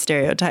grinding a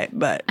stereotype,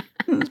 but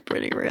it's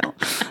pretty real.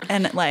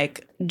 And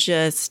like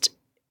just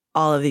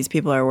all of these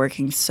people are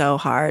working so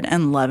hard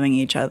and loving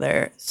each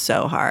other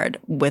so hard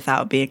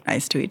without being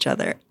nice to each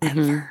other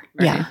ever.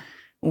 Right. Yeah.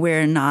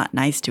 We're not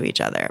nice to each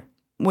other.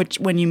 Which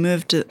when you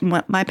move to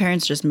my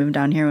parents just moved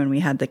down here when we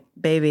had the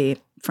baby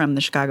from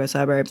the Chicago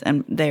suburbs,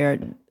 and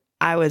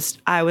I was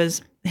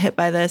hit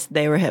by this,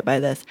 they were hit by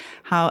this.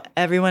 How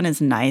everyone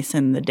is nice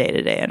in the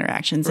day-to-day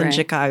interactions. In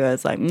Chicago,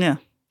 it's like, yeah,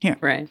 here.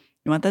 Right.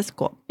 You want this?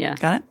 Cool. Yeah.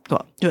 Got it?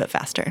 Cool. Do it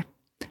faster.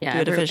 Yeah,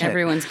 Do it efficient.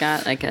 everyone's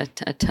got like a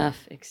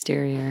tough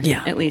exterior.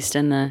 Yeah. At least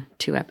in the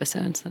 2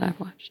 episodes that I've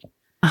watched.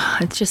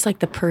 It's just like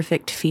the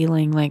perfect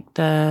feeling, like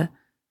the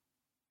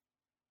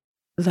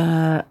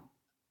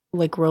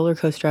like roller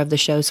coaster of the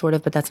show, sort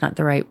of, but that's not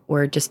the right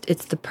word. Just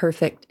it's the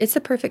perfect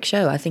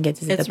show. I think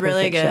it's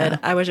really good. Show.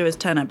 I wish it was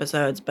 10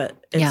 episodes, but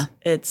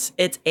it's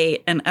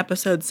 8. And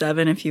episode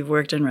 7, if you've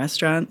worked in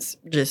restaurants,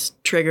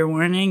 just trigger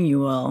warning, you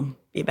will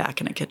be back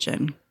in a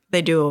kitchen.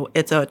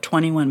 It's a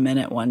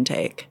 21-minute one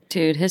take.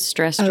 Dude, his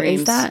stress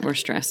dreams were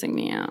stressing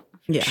me out.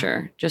 Yeah.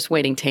 Sure. Just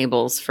waiting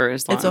tables for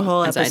as long It's a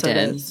whole as episode.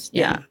 I did.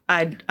 Yeah.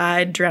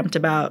 I dreamt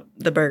about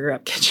the Burger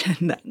Up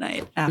kitchen that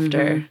night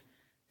after,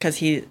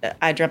 because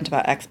I dreamt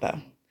about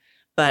Expo.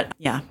 But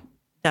yeah,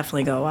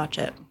 definitely go watch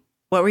it.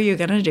 What were you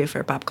going to do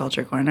for Pop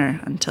Culture Corner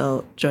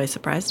until Joy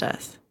surprised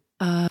us?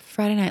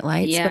 Friday Night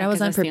Lights, but I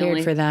was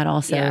unprepared for that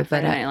also. Yeah, but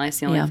Friday Night Lights,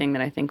 the only thing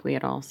that I think we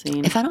had all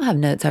seen. If I don't have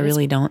notes, I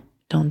really don't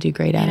do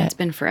great at it. It's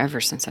been forever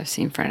since I've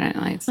seen Friday Night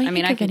Lights. Well, I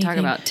mean, I can talk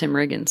about Tim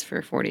Riggins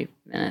for 40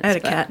 minutes. I had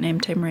a cat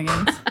named Tim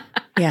Riggins.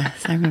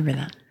 Yes, I remember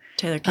that.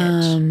 Taylor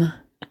Kitsch.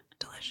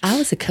 Delicious. I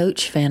was a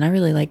Coach fan. I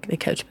really like the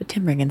Coach, but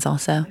Tim Riggins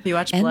also. Have you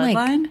watched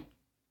Bloodline?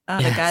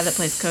 The guy that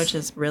plays Coach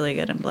is really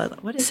good in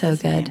Bloodline. What is so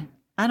his good? Name?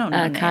 I don't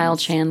know. Kyle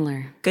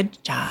Chandler.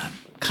 Good job,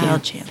 Kyle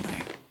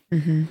Chandler.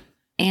 Mm-hmm.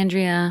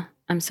 Andrea,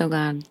 I'm so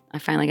glad I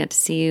finally got to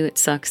see you. It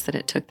sucks that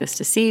it took this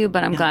to see you,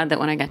 but I'm glad that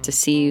when I got to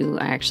see you,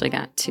 I actually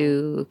got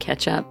to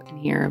catch up and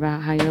hear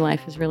about how your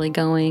life is really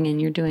going,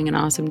 and you're doing an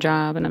awesome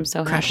job, and I'm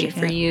so happy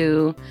for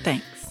you.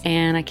 Thanks.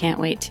 And I can't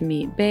wait to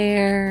meet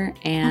Bear.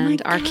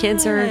 And our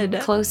kids are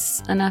close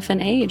enough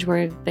in age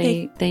where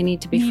they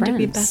need to be friends. To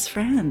be best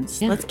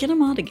friends. Yeah. Let's get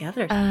them all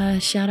together.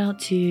 Shout out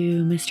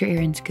to Mr.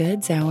 Aaron's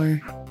Goods,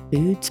 our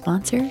food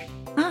sponsor.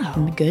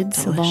 Oh,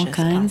 goods of all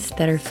kinds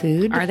that are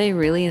food. Are they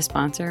really a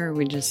sponsor, or are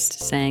we just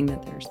saying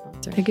that they're a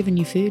sponsor? They're giving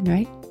you food,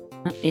 right?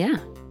 Yeah.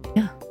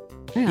 Yeah.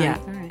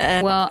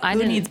 Right. Well,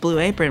 who needs Blue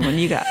Apron when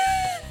you got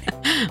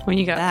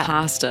that.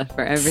 Pasta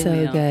for every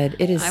meal? So good.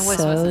 It is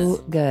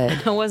so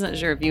good. I wasn't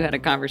sure if you had a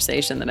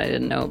conversation that I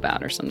didn't know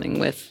about or something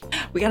with.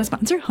 We got a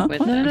sponsor? Huh?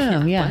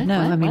 No. Yeah, no.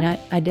 I mean,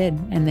 I did,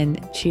 and then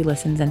she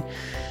listens. And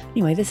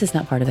anyway, this is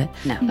not part of it.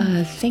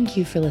 No. Thank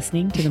you for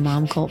listening to the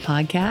Mom Cult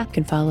Podcast. You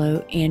can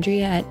follow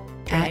Andrea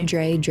at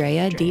Drea,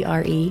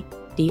 DREA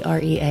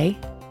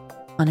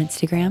on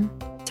Instagram.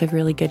 It's a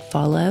really good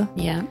follow.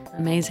 Yeah,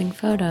 amazing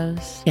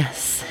photos.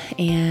 Yes,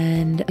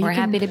 and we're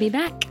happy to be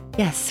back.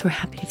 Yes, we're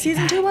happy to be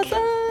Season back. 2, what's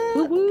up?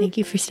 Woo-woo. Thank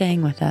you for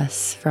staying with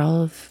us.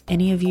 For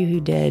any of you who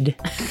did,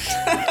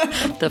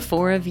 the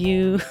 4 of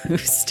you who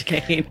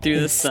stayed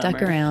through the summer,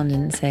 stuck around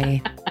and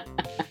say,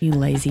 "You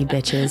lazy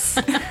bitches."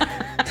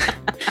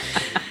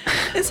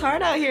 It's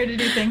hard out here to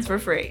do things for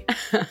free.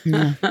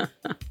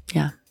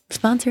 Yeah.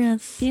 Sponsor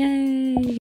us. Yay.